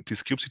because I mean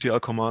these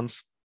kubectl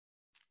commands,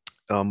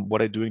 what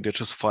they're doing, they're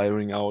just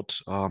firing out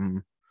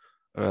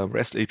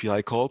REST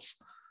API calls,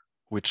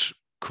 which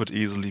could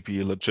easily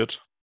be legit.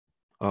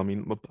 I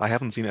mean, I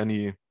haven't seen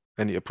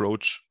any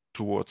approach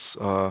towards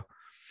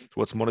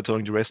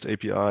monitoring the REST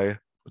API,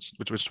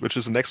 which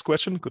is the next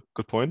question.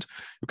 Good point.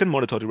 You can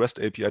monitor the REST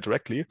API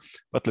directly,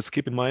 but let's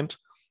keep in mind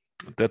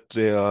that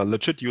there are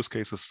legit use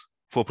cases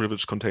for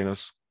privileged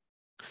containers.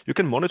 You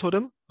can monitor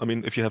them. I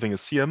mean, if you're having a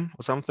CM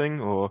or something,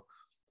 or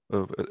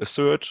a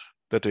cert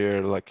that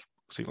they're like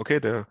saying, okay,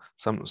 there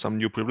some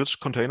new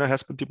privileged container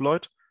has been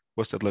deployed.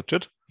 Was that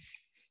legit?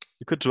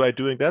 You could try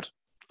doing that.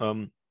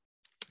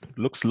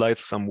 Looks like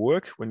some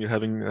work when you're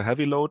having a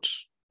heavy load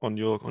on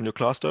your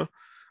cluster,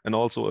 and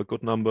also a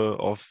good number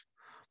of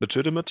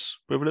legitimate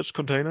privileged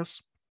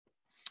containers.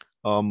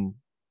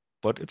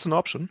 But it's an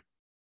option.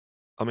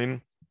 I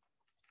mean,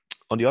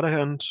 on the other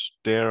hand,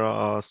 there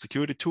are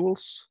security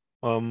tools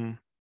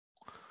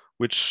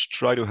which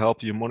try to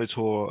help you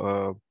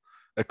monitor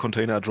a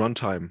container at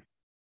runtime.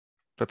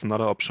 That's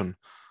another option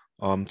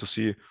to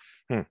see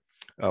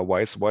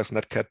why is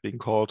Netcat being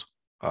called?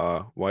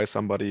 Why is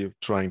somebody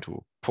trying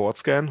to port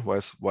scan?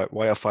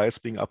 Why are files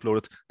being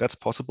uploaded? That's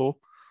possible.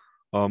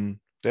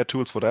 There are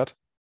tools for that.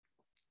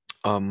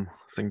 I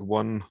think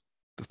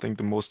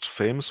the most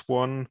famous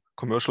one,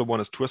 commercial one,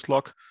 is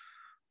Twistlock.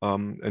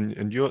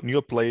 And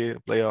your player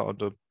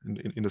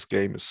in this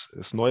game is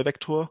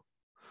Neuvector.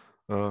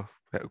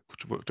 They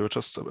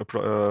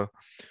were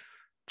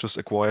just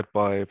acquired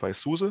by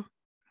SUSE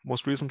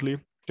most recently.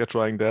 They're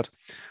trying that,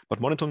 but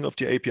monitoring of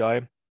the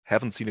API,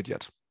 haven't seen it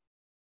yet.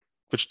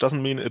 Which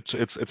doesn't mean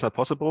it's not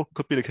possible.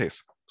 Could be the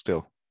case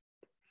still.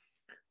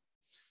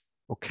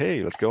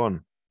 Okay, let's go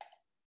on.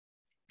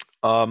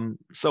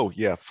 So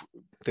yeah,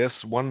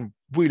 there's one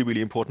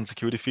really important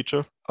security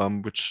feature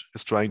which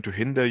is trying to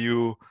hinder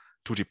you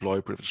to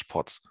deploy privileged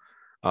pods.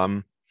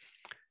 And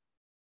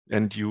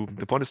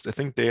the point is, I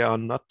think they are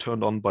not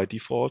turned on by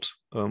default.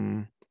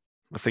 I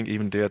think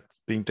even they're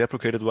being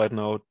deprecated right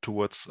now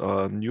towards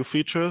a new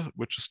feature,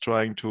 which is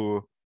trying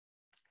to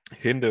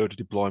hinder the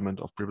deployment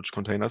of privileged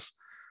containers.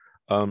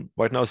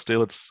 Right now,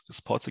 still it's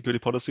pod security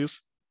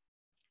policies.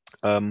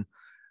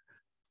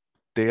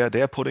 They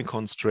are putting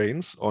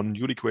constraints on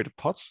newly created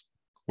pods,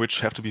 which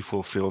have to be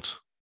fulfilled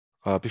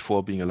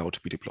before being allowed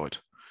to be deployed.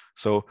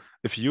 So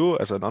if you,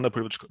 as an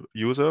underprivileged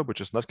user,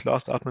 which is not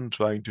classed admin,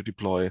 trying to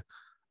deploy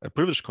a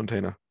privileged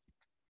container,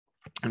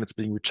 and it's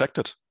being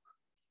rejected,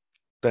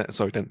 then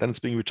it's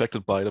being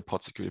rejected by the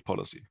pod security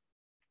policy.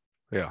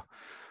 Yeah.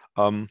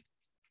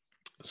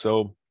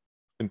 So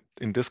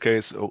in this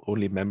case,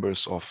 only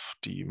members of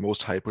the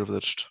most high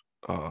privileged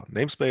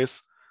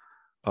namespace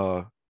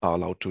are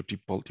allowed to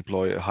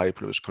deploy high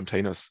privileged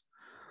containers.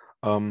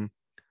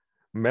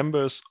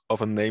 Members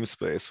of a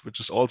namespace,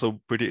 which is also a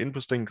pretty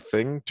interesting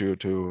thing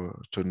to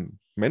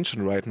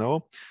mention right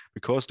now,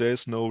 because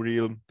there's no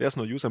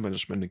user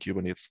management in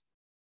Kubernetes.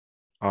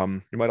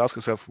 You might ask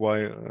yourself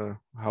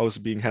how is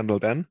it being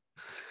handled then?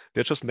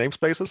 They're just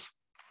namespaces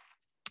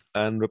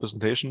and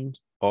representation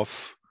of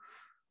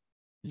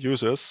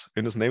users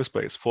in this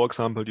namespace, for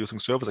example, using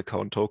service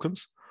account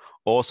tokens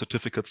or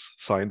certificates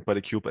signed by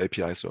the Kube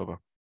API server.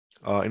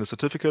 In a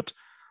certificate,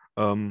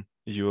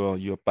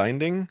 your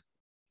binding,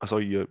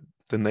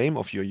 the name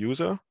of your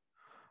user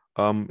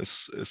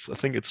is I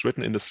think it's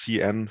written in the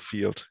CN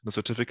field in the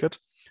certificate,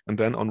 and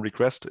then on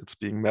request it's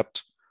being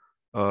mapped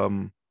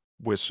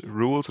with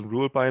rules and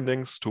rule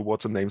bindings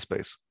towards a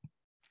namespace.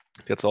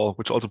 That's all.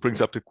 Which also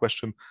brings up the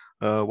question: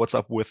 what's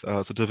up with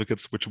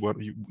certificates which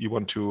you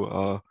want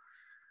to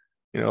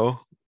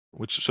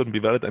which shouldn't be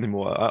valid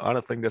anymore? I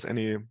don't think there's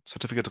any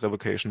certificate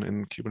revocation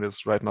in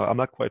Kubernetes right now. I'm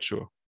not quite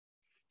sure.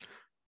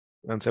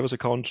 And service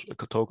account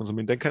tokens, I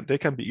mean, they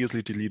can be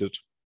easily deleted,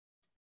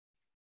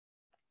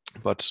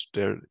 but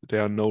there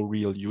are no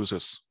real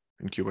users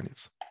in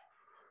Kubernetes.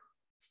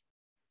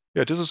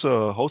 Yeah, this is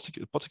a pod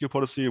security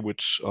policy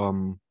which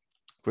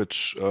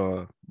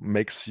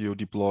makes you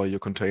deploy your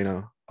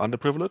container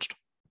underprivileged.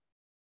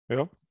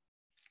 Yeah,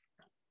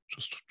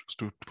 just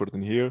to put it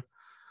in here.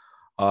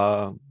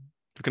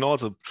 You can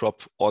also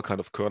drop all kind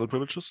of kernel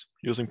privileges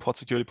using pod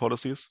security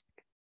policies.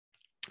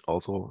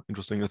 Also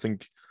interesting. I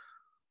think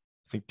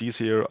these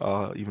here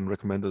are even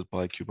recommended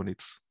by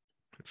Kubernetes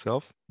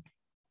itself.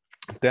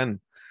 Then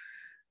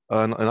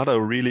another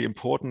really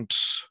important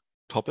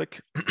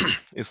topic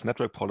is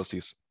network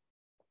policies.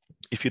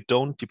 if you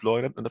don't deploy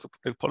a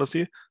network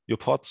policy, your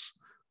pods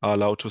are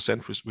allowed to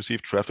send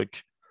receive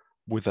traffic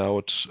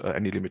without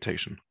any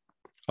limitation.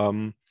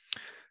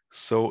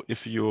 So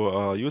if you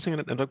are using a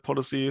network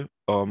policy,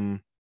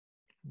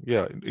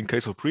 yeah, in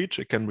case of breach,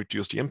 it can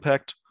reduce the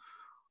impact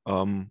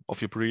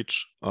of your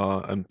breach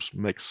and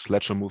makes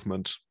ledger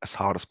movement as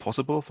hard as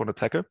possible for an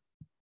attacker.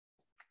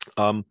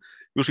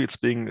 Usually it's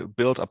being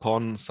built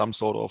upon some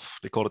sort of,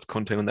 they call it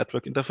container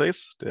network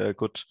interface. There are a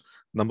good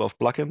number of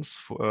plugins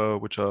for,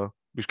 which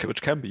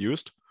can be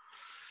used.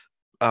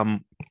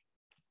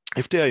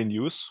 If they are in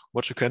use,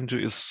 what you can do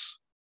is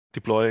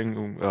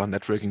deploying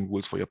networking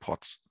rules for your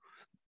pods.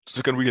 So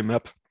you can really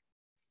map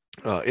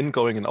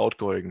ingoing and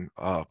outgoing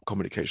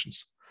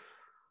communications,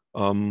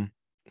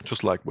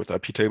 just like with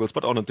IP tables,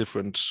 but on a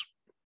different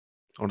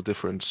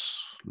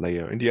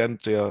layer. In the end,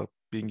 they are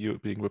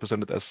being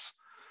represented as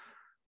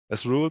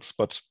rules,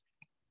 but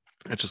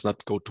I just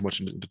not go too much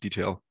into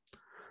detail.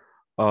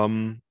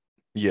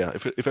 Yeah,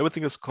 if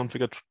everything is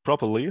configured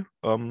properly,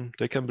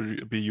 they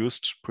can be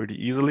used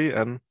pretty easily.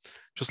 And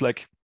just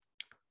like,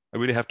 I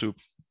really have to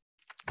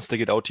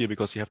stick it out here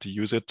because you have to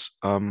use it.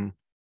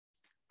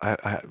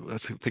 I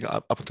think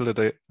up until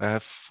today, I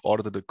have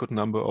ordered a good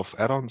number of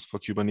add-ons for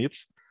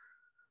Kubernetes.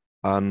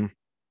 And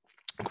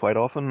quite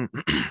often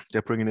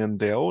they're bringing in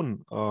their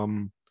own,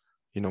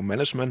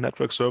 management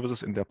network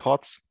services in their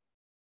pods.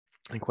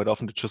 And quite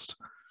often they just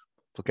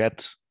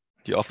forget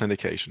the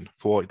authentication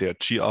for their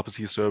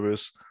gRPC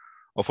service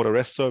or for the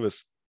REST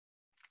service.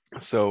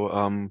 So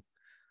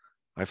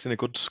I've seen a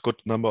good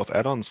number of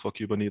add-ons for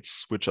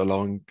Kubernetes, which are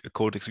allowing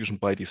code execution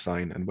by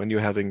design. And when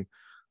you're having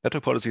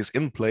network policies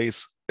in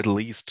place, at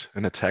least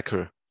an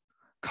attacker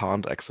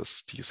can't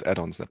access these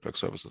add-ons network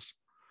services.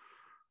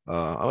 There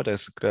are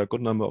a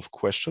good number of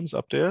questions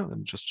up there,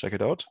 and just check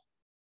it out.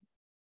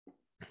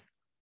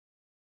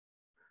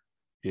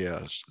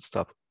 Yeah,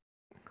 stop.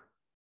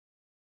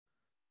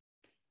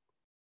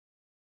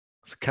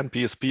 So can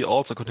PSP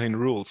also contain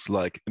rules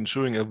like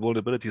ensuring a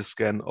vulnerability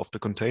scan of the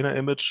container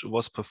image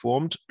was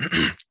performed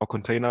or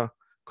container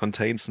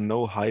contains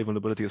no high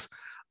vulnerabilities?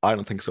 I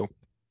don't think so.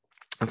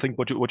 I think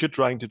what you're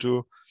trying to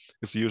do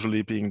is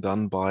usually being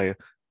done by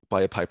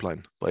a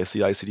pipeline, by a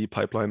CI/CD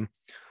pipeline,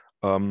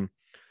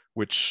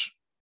 which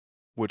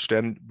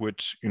then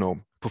would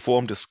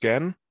perform the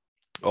scan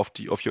of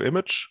your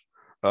image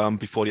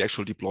before the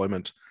actual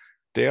deployment.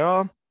 There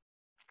are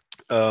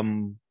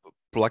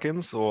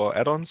plugins or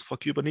add-ons for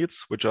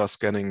Kubernetes which are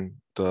scanning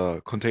the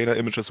container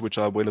images which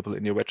are available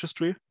in your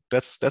registry.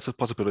 That's a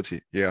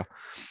possibility, yeah,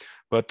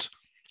 but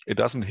it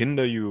doesn't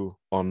hinder you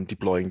on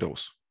deploying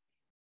those.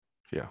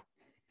 Yeah.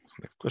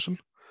 Next question.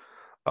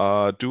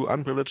 Do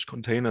unprivileged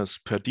containers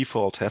per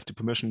default have the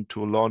permission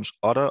to launch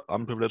other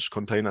unprivileged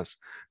containers?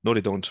 No,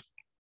 they don't.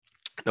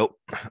 No,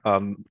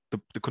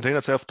 the container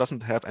itself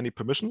doesn't have any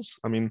permissions.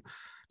 I mean,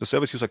 the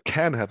service user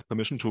can have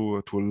permission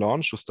to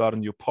launch, to start a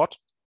new pod,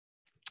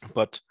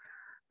 but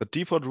the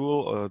default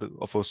rule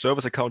of a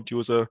service account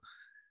user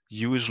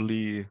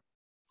usually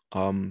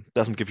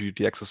doesn't give you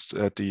the access,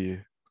 the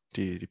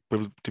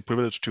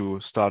privilege to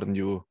start a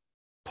new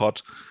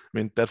pod. I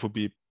mean, that would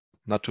be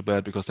not too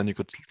bad because then you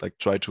could like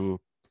try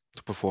to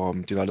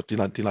perform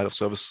denial of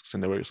service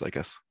scenarios, I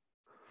guess.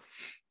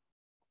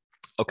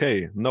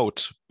 Okay,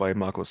 note by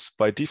Markus.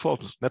 By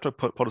default, network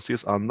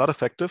policies are not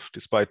effective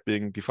despite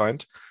being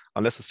defined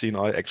unless the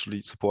CNI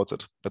actually supports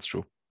it. That's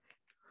true.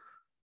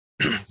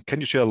 Can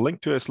you share a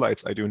link to your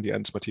slides? I do in the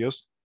end,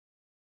 Matthias.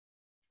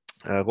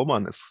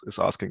 Roman is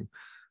asking,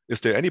 is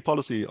there any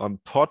policy on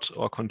pod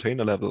or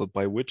container level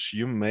by which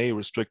you may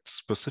restrict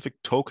specific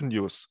token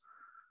use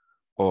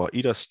or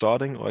either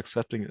starting or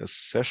accepting a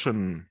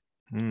session?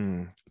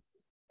 I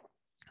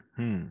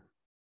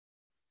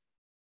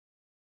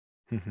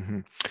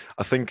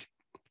think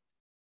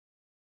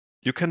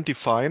you can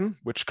define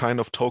which kind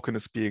of token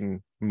is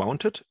being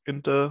mounted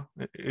into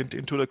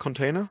the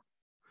container.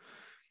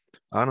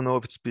 I don't know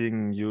if it's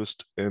being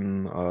used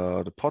in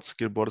the pod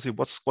security policy.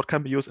 What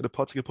can be used in the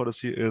pod security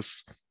policy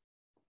is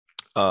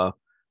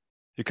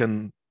you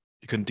can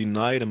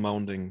deny the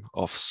mounting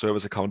of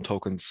service account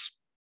tokens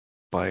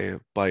by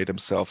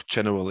themselves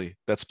generally.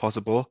 That's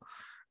possible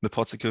in the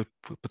pod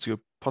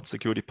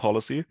security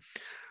policy.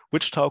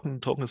 Which token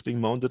is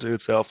being mounted in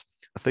itself?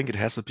 I think it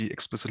has to be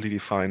explicitly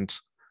defined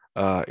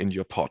in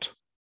your pod,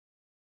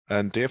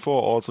 and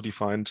therefore also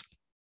defined.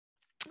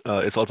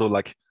 It's also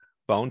like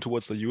bound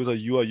towards the user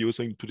you are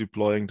using to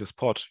deploying this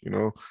pod.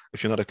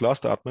 If you're not a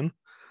cluster admin,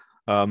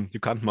 you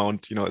can't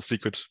mount a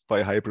secret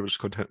by a high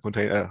privileged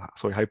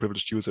high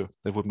privileged user.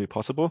 That wouldn't be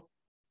possible.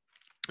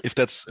 If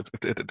that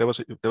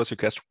was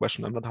your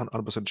question, I'm not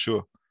 100%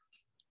 sure.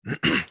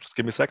 Just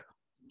give me a sec.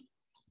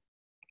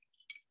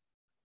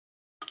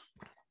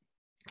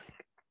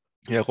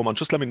 Yeah, Roman,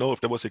 just let me know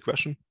if that was your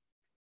question.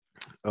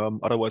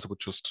 Otherwise, I would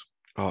just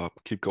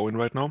keep going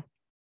right now.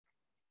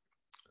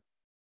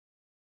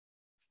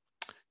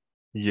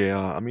 Yeah,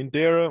 I mean,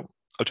 there are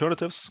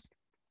alternatives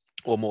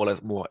or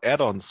more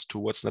add-ons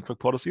towards network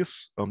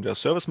policies. There are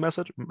service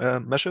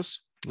measures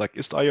like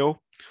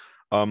ist.io.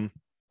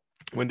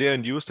 when they're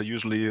in use, they're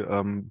usually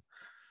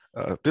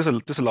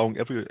disallowing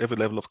every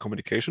level of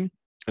communication,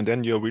 and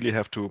then you really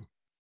have to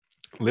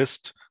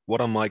list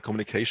what are my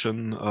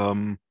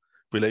communication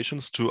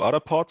relations to other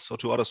pods or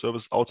to other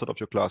services outside of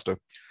your cluster.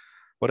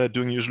 What they're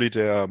doing usually,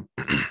 they're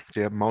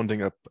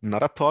mounting up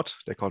another pod.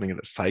 They're calling it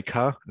a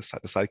sidecar.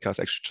 The sidecar is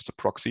actually just a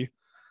proxy,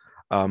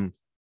 and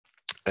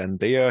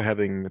they are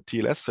having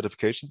TLS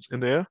certifications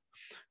in there,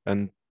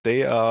 and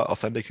they are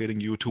authenticating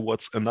you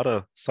towards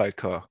another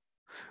sidecar,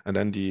 and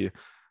then the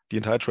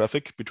entire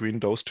traffic between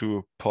those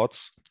two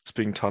pods is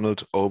being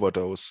tunneled over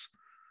those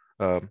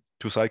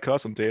two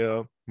sidecars, and they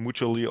are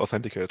mutually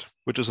authenticated,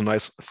 which is a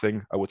nice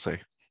thing, I would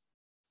say.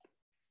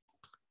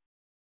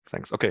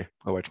 Thanks. Okay,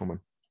 all right, Roman.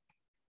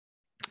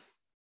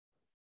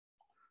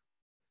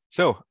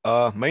 So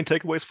main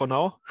takeaways for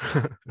now.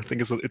 I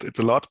think it's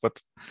a lot,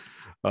 but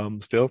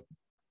still,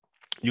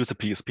 use a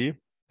PSP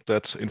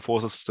that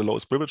enforces the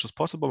lowest privileges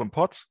possible on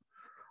pods.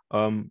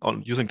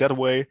 On using that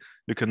way,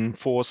 you can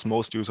force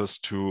most users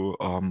to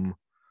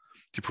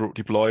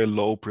deploy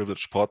low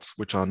privilege pods,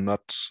 which are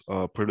not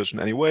privileged in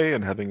any way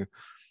and having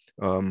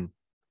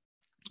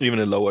even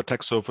a lower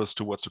attack surface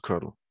towards the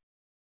kernel.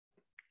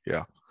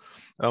 Yeah.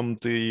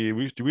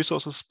 The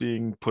resources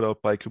being put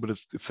out by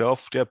Kubernetes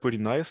itself, they're pretty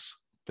nice.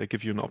 They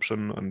give you an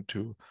option and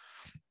to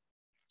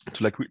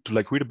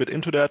read a bit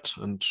into that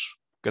and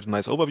get a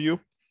nice overview.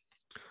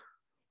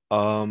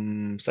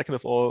 Second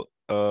of all,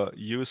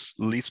 use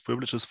least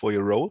privileges for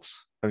your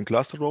roles and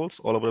cluster roles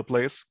all over the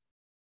place.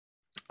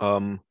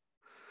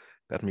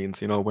 That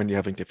means, when you're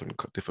having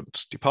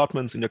different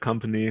departments in your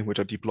company which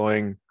are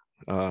deploying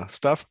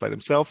stuff by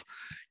themselves,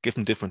 give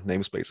them different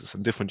namespaces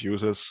and different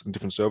users and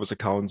different service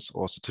accounts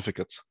or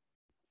certificates.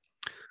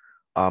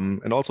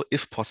 And also,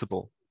 if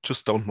possible,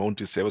 just don't mount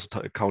these service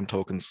account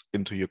tokens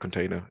into your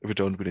container if you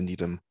don't really need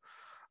them.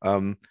 I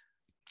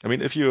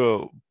mean, if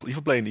you're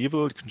playing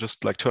evil, you can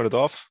just turn it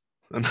off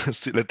and let's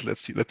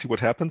see what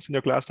happens in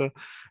your cluster.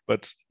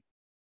 But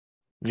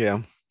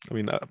yeah, I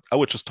mean, I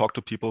would just talk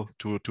to people,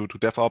 to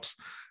DevOps,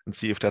 and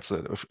see if that's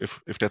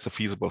a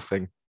feasible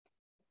thing.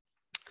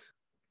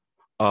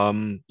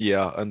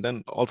 Yeah, and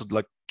then also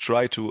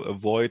try to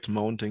avoid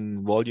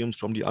mounting volumes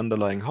from the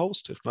underlying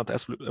host if not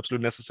absolutely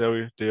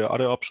necessary. There are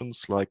other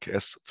options like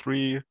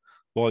S3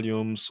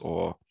 volumes,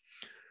 or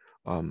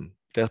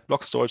there are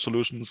block storage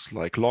solutions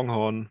like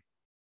Longhorn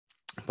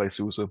by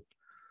SUSE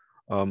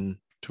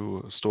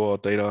to store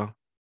data.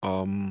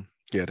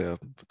 Yeah, there are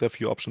a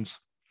few options.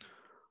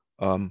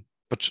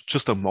 But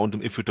just don't mount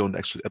them if you don't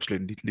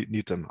actually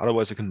need them.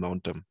 Otherwise, you can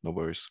mount them, no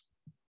worries.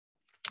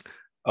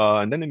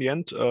 And then in the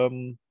end,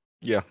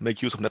 yeah,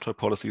 make use of network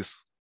policies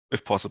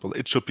if possible.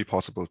 It should be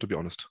possible, to be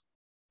honest.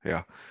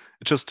 Yeah,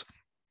 it just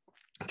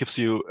gives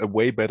you a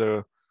way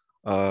better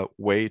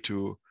way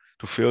to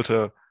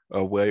filter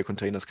where your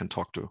containers can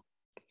talk to.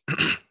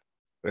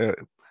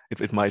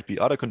 It might be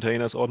other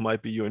containers, or it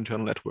might be your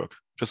internal network.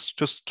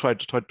 Just try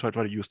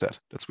to use that.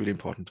 That's really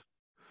important.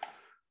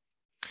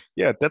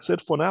 Yeah, that's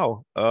it for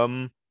now.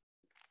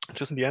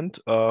 Just in the end,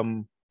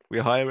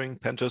 we're hiring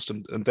pentest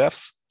and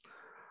devs.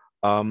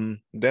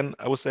 Then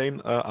I was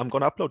saying I'm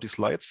gonna upload these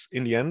slides.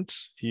 In the end,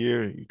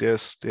 here there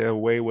are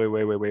way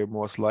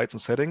more slides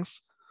and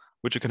settings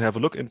which you can have a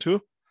look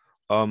into.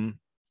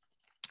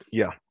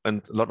 Yeah,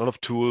 and a lot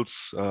of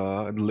tools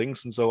and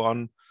links and so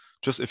on.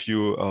 Just if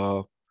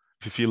you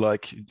feel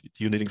like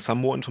you're needing some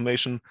more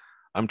information,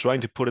 I'm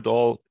trying to put it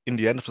all in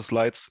the end of the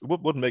slides. It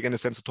wouldn't make any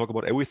sense to talk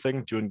about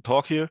everything during the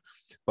talk here,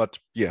 but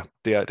yeah,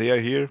 they are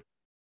here.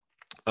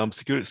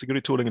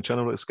 Security tooling in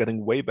general is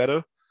getting way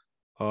better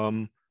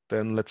than,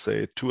 let's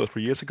say, 2 or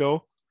 3 years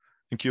ago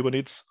in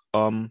Kubernetes.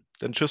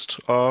 Then just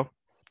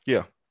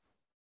yeah,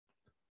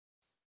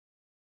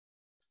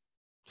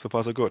 so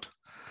far so good.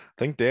 I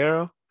think there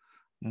are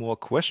more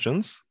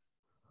questions.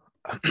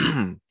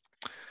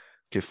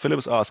 Okay, Philip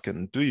is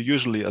asking, do you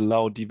usually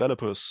allow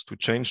developers to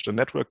change the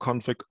network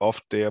config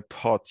of their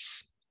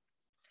pods?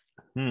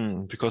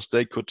 Because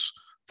they could,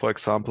 for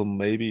example,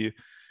 maybe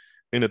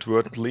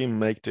inadvertently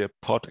make their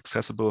pod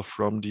accessible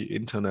from the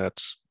internet.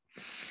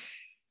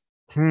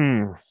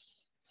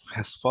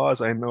 As far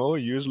as I know,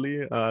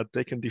 usually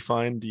they can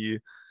define the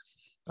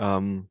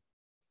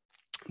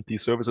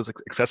services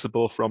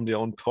accessible from their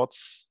own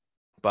pods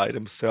by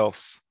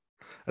themselves.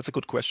 That's a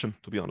good question,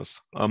 to be honest.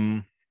 I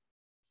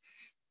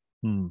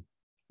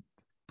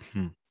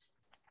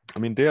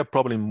mean, there are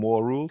probably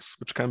more rules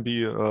which can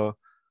be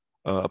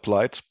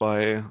applied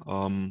by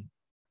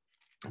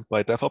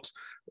DevOps.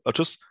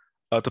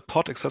 The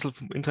pod accessible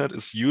from internet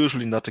is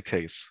usually not the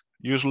case.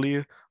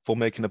 Usually, for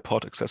making a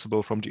pod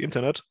accessible from the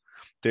internet,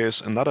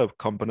 there's another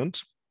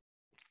component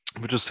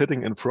which is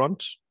sitting in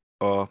front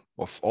of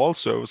all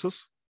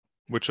services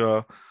which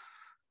are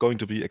going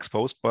to be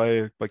exposed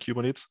by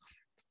Kubernetes,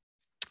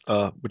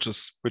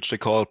 which they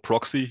call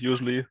proxy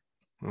usually,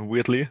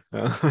 weirdly,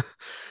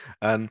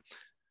 and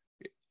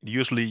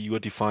usually you are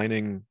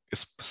defining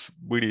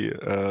really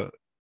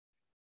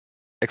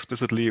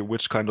explicitly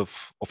which kind of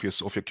your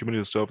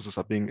Kubernetes services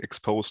are being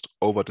exposed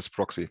over this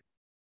proxy.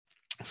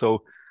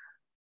 So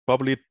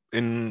probably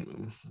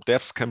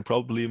devs can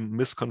probably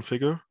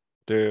misconfigure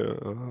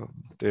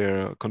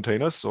their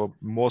containers, so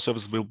more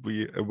services will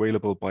be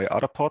available by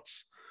other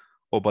pods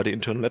or by the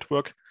internal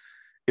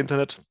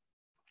internet.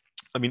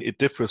 I mean, it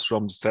differs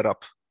from the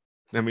setup.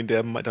 I mean,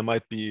 there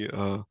might be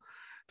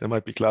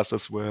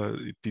clusters where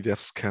the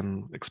devs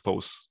can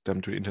expose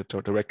them to the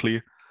internet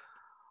directly.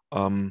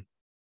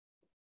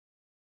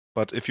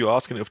 But if you're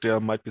asking if there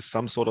might be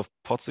some sort of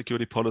pod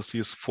security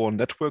policies for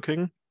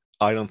networking,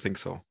 I don't think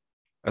so,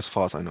 as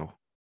far as I know.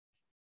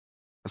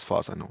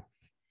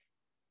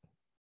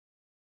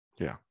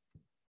 Yeah.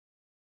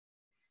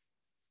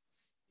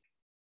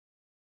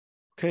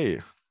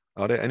 Okay.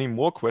 Are there any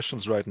more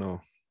questions right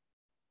now?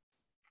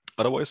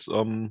 Otherwise,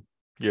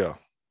 yeah. You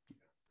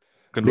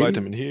can write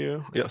them in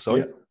here. Yeah,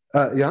 sorry. Yeah.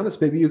 Johannes,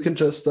 maybe you can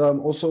just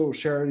also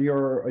share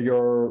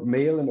your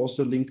mail and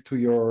also link to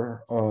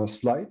your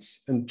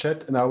slides in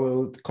chat, and I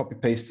will copy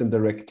paste them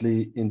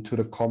directly into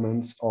the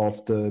comments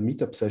of the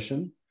meetup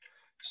session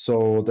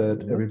so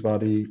that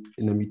everybody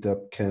in the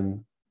meetup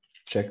can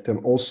check them.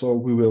 Also,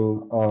 we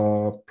will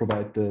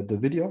provide the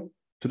video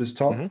to this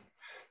talk.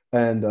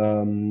 And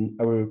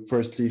I will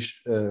firstly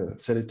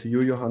send it to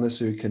you, Johannes,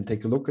 so you can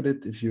take a look at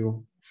it if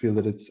you feel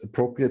that it's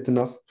appropriate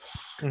enough.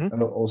 And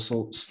I'll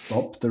also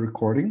stop the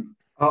recording.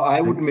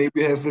 I would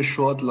maybe have a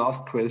short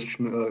last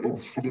question.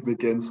 It's Philip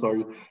again,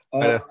 sorry.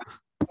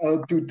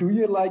 Do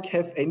you like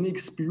have any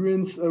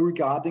experience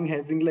regarding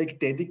having like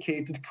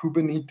dedicated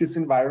Kubernetes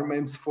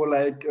environments for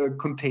like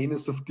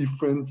containers of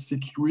different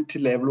security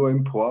level or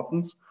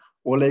importance,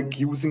 or like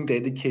using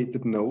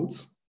dedicated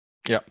nodes?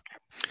 Yeah.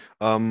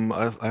 I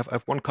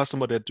have one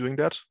customer that's doing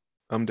that.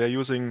 They're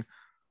using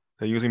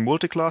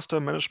multi-cluster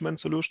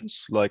management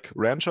solutions like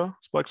Rancher,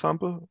 for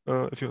example.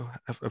 If you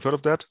have heard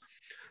of that,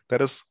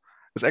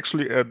 it's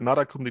actually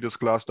another Kubernetes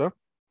cluster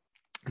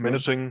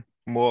managing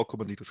more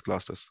Kubernetes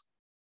clusters.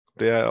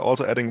 They are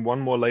also adding one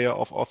more layer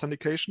of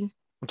authentication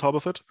on top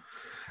of it,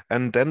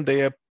 and then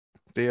they are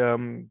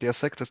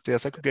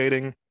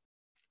segregating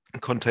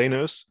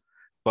containers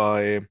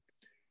by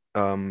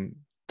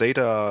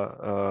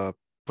data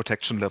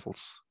protection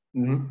levels.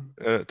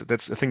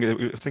 That's I think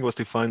it was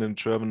defined in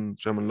German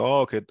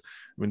law. Okay,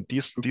 when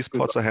these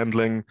pods are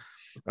handling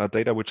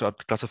data which are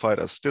classified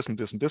as this and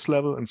this and this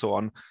level and so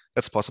on,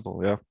 that's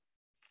possible. Yeah.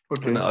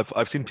 Okay. And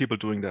I've seen people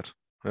doing that.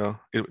 Yeah.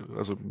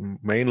 Also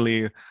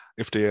mainly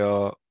if they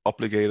are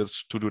obligated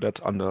to do that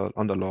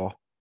under law.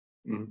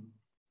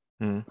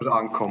 But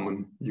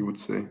uncommon, you would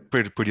say.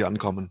 Pretty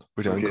uncommon.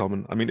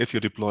 Uncommon. I mean, if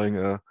you're deploying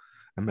a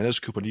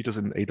managed Kubernetes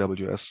in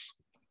AWS,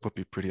 it would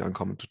be pretty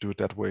uncommon to do it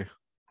that way.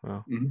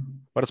 Yeah.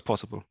 But it's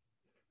possible.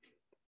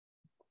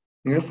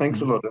 Yeah,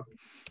 thanks a lot.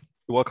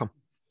 You're welcome.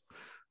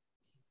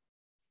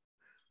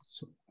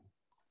 So,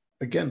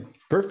 again,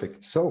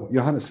 perfect. So,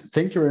 Johannes,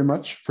 thank you very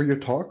much for your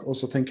talk.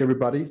 Also, thank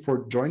everybody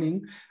for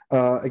joining.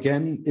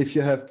 Again, if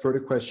you have further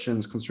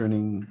questions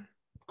concerning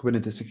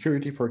Kubernetes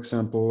security, for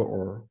example,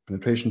 or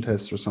penetration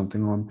tests or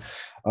something on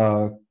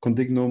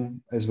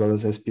Condignum as well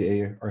as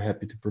SPA are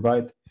happy to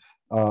provide.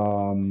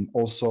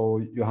 Also,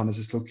 Johannes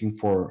is looking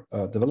for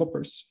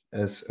developers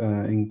as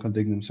in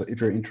Condignum. So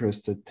if you're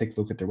interested, take a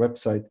look at their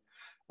website.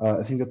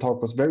 I think the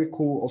talk was very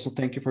cool. Also,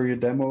 thank you for your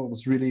demo. It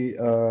was really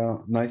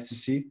nice to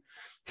see.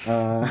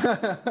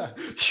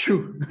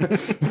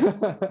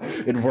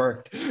 It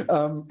worked.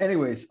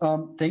 Anyways,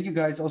 thank you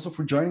guys also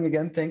for joining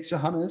again. Thanks,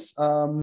 Johannes.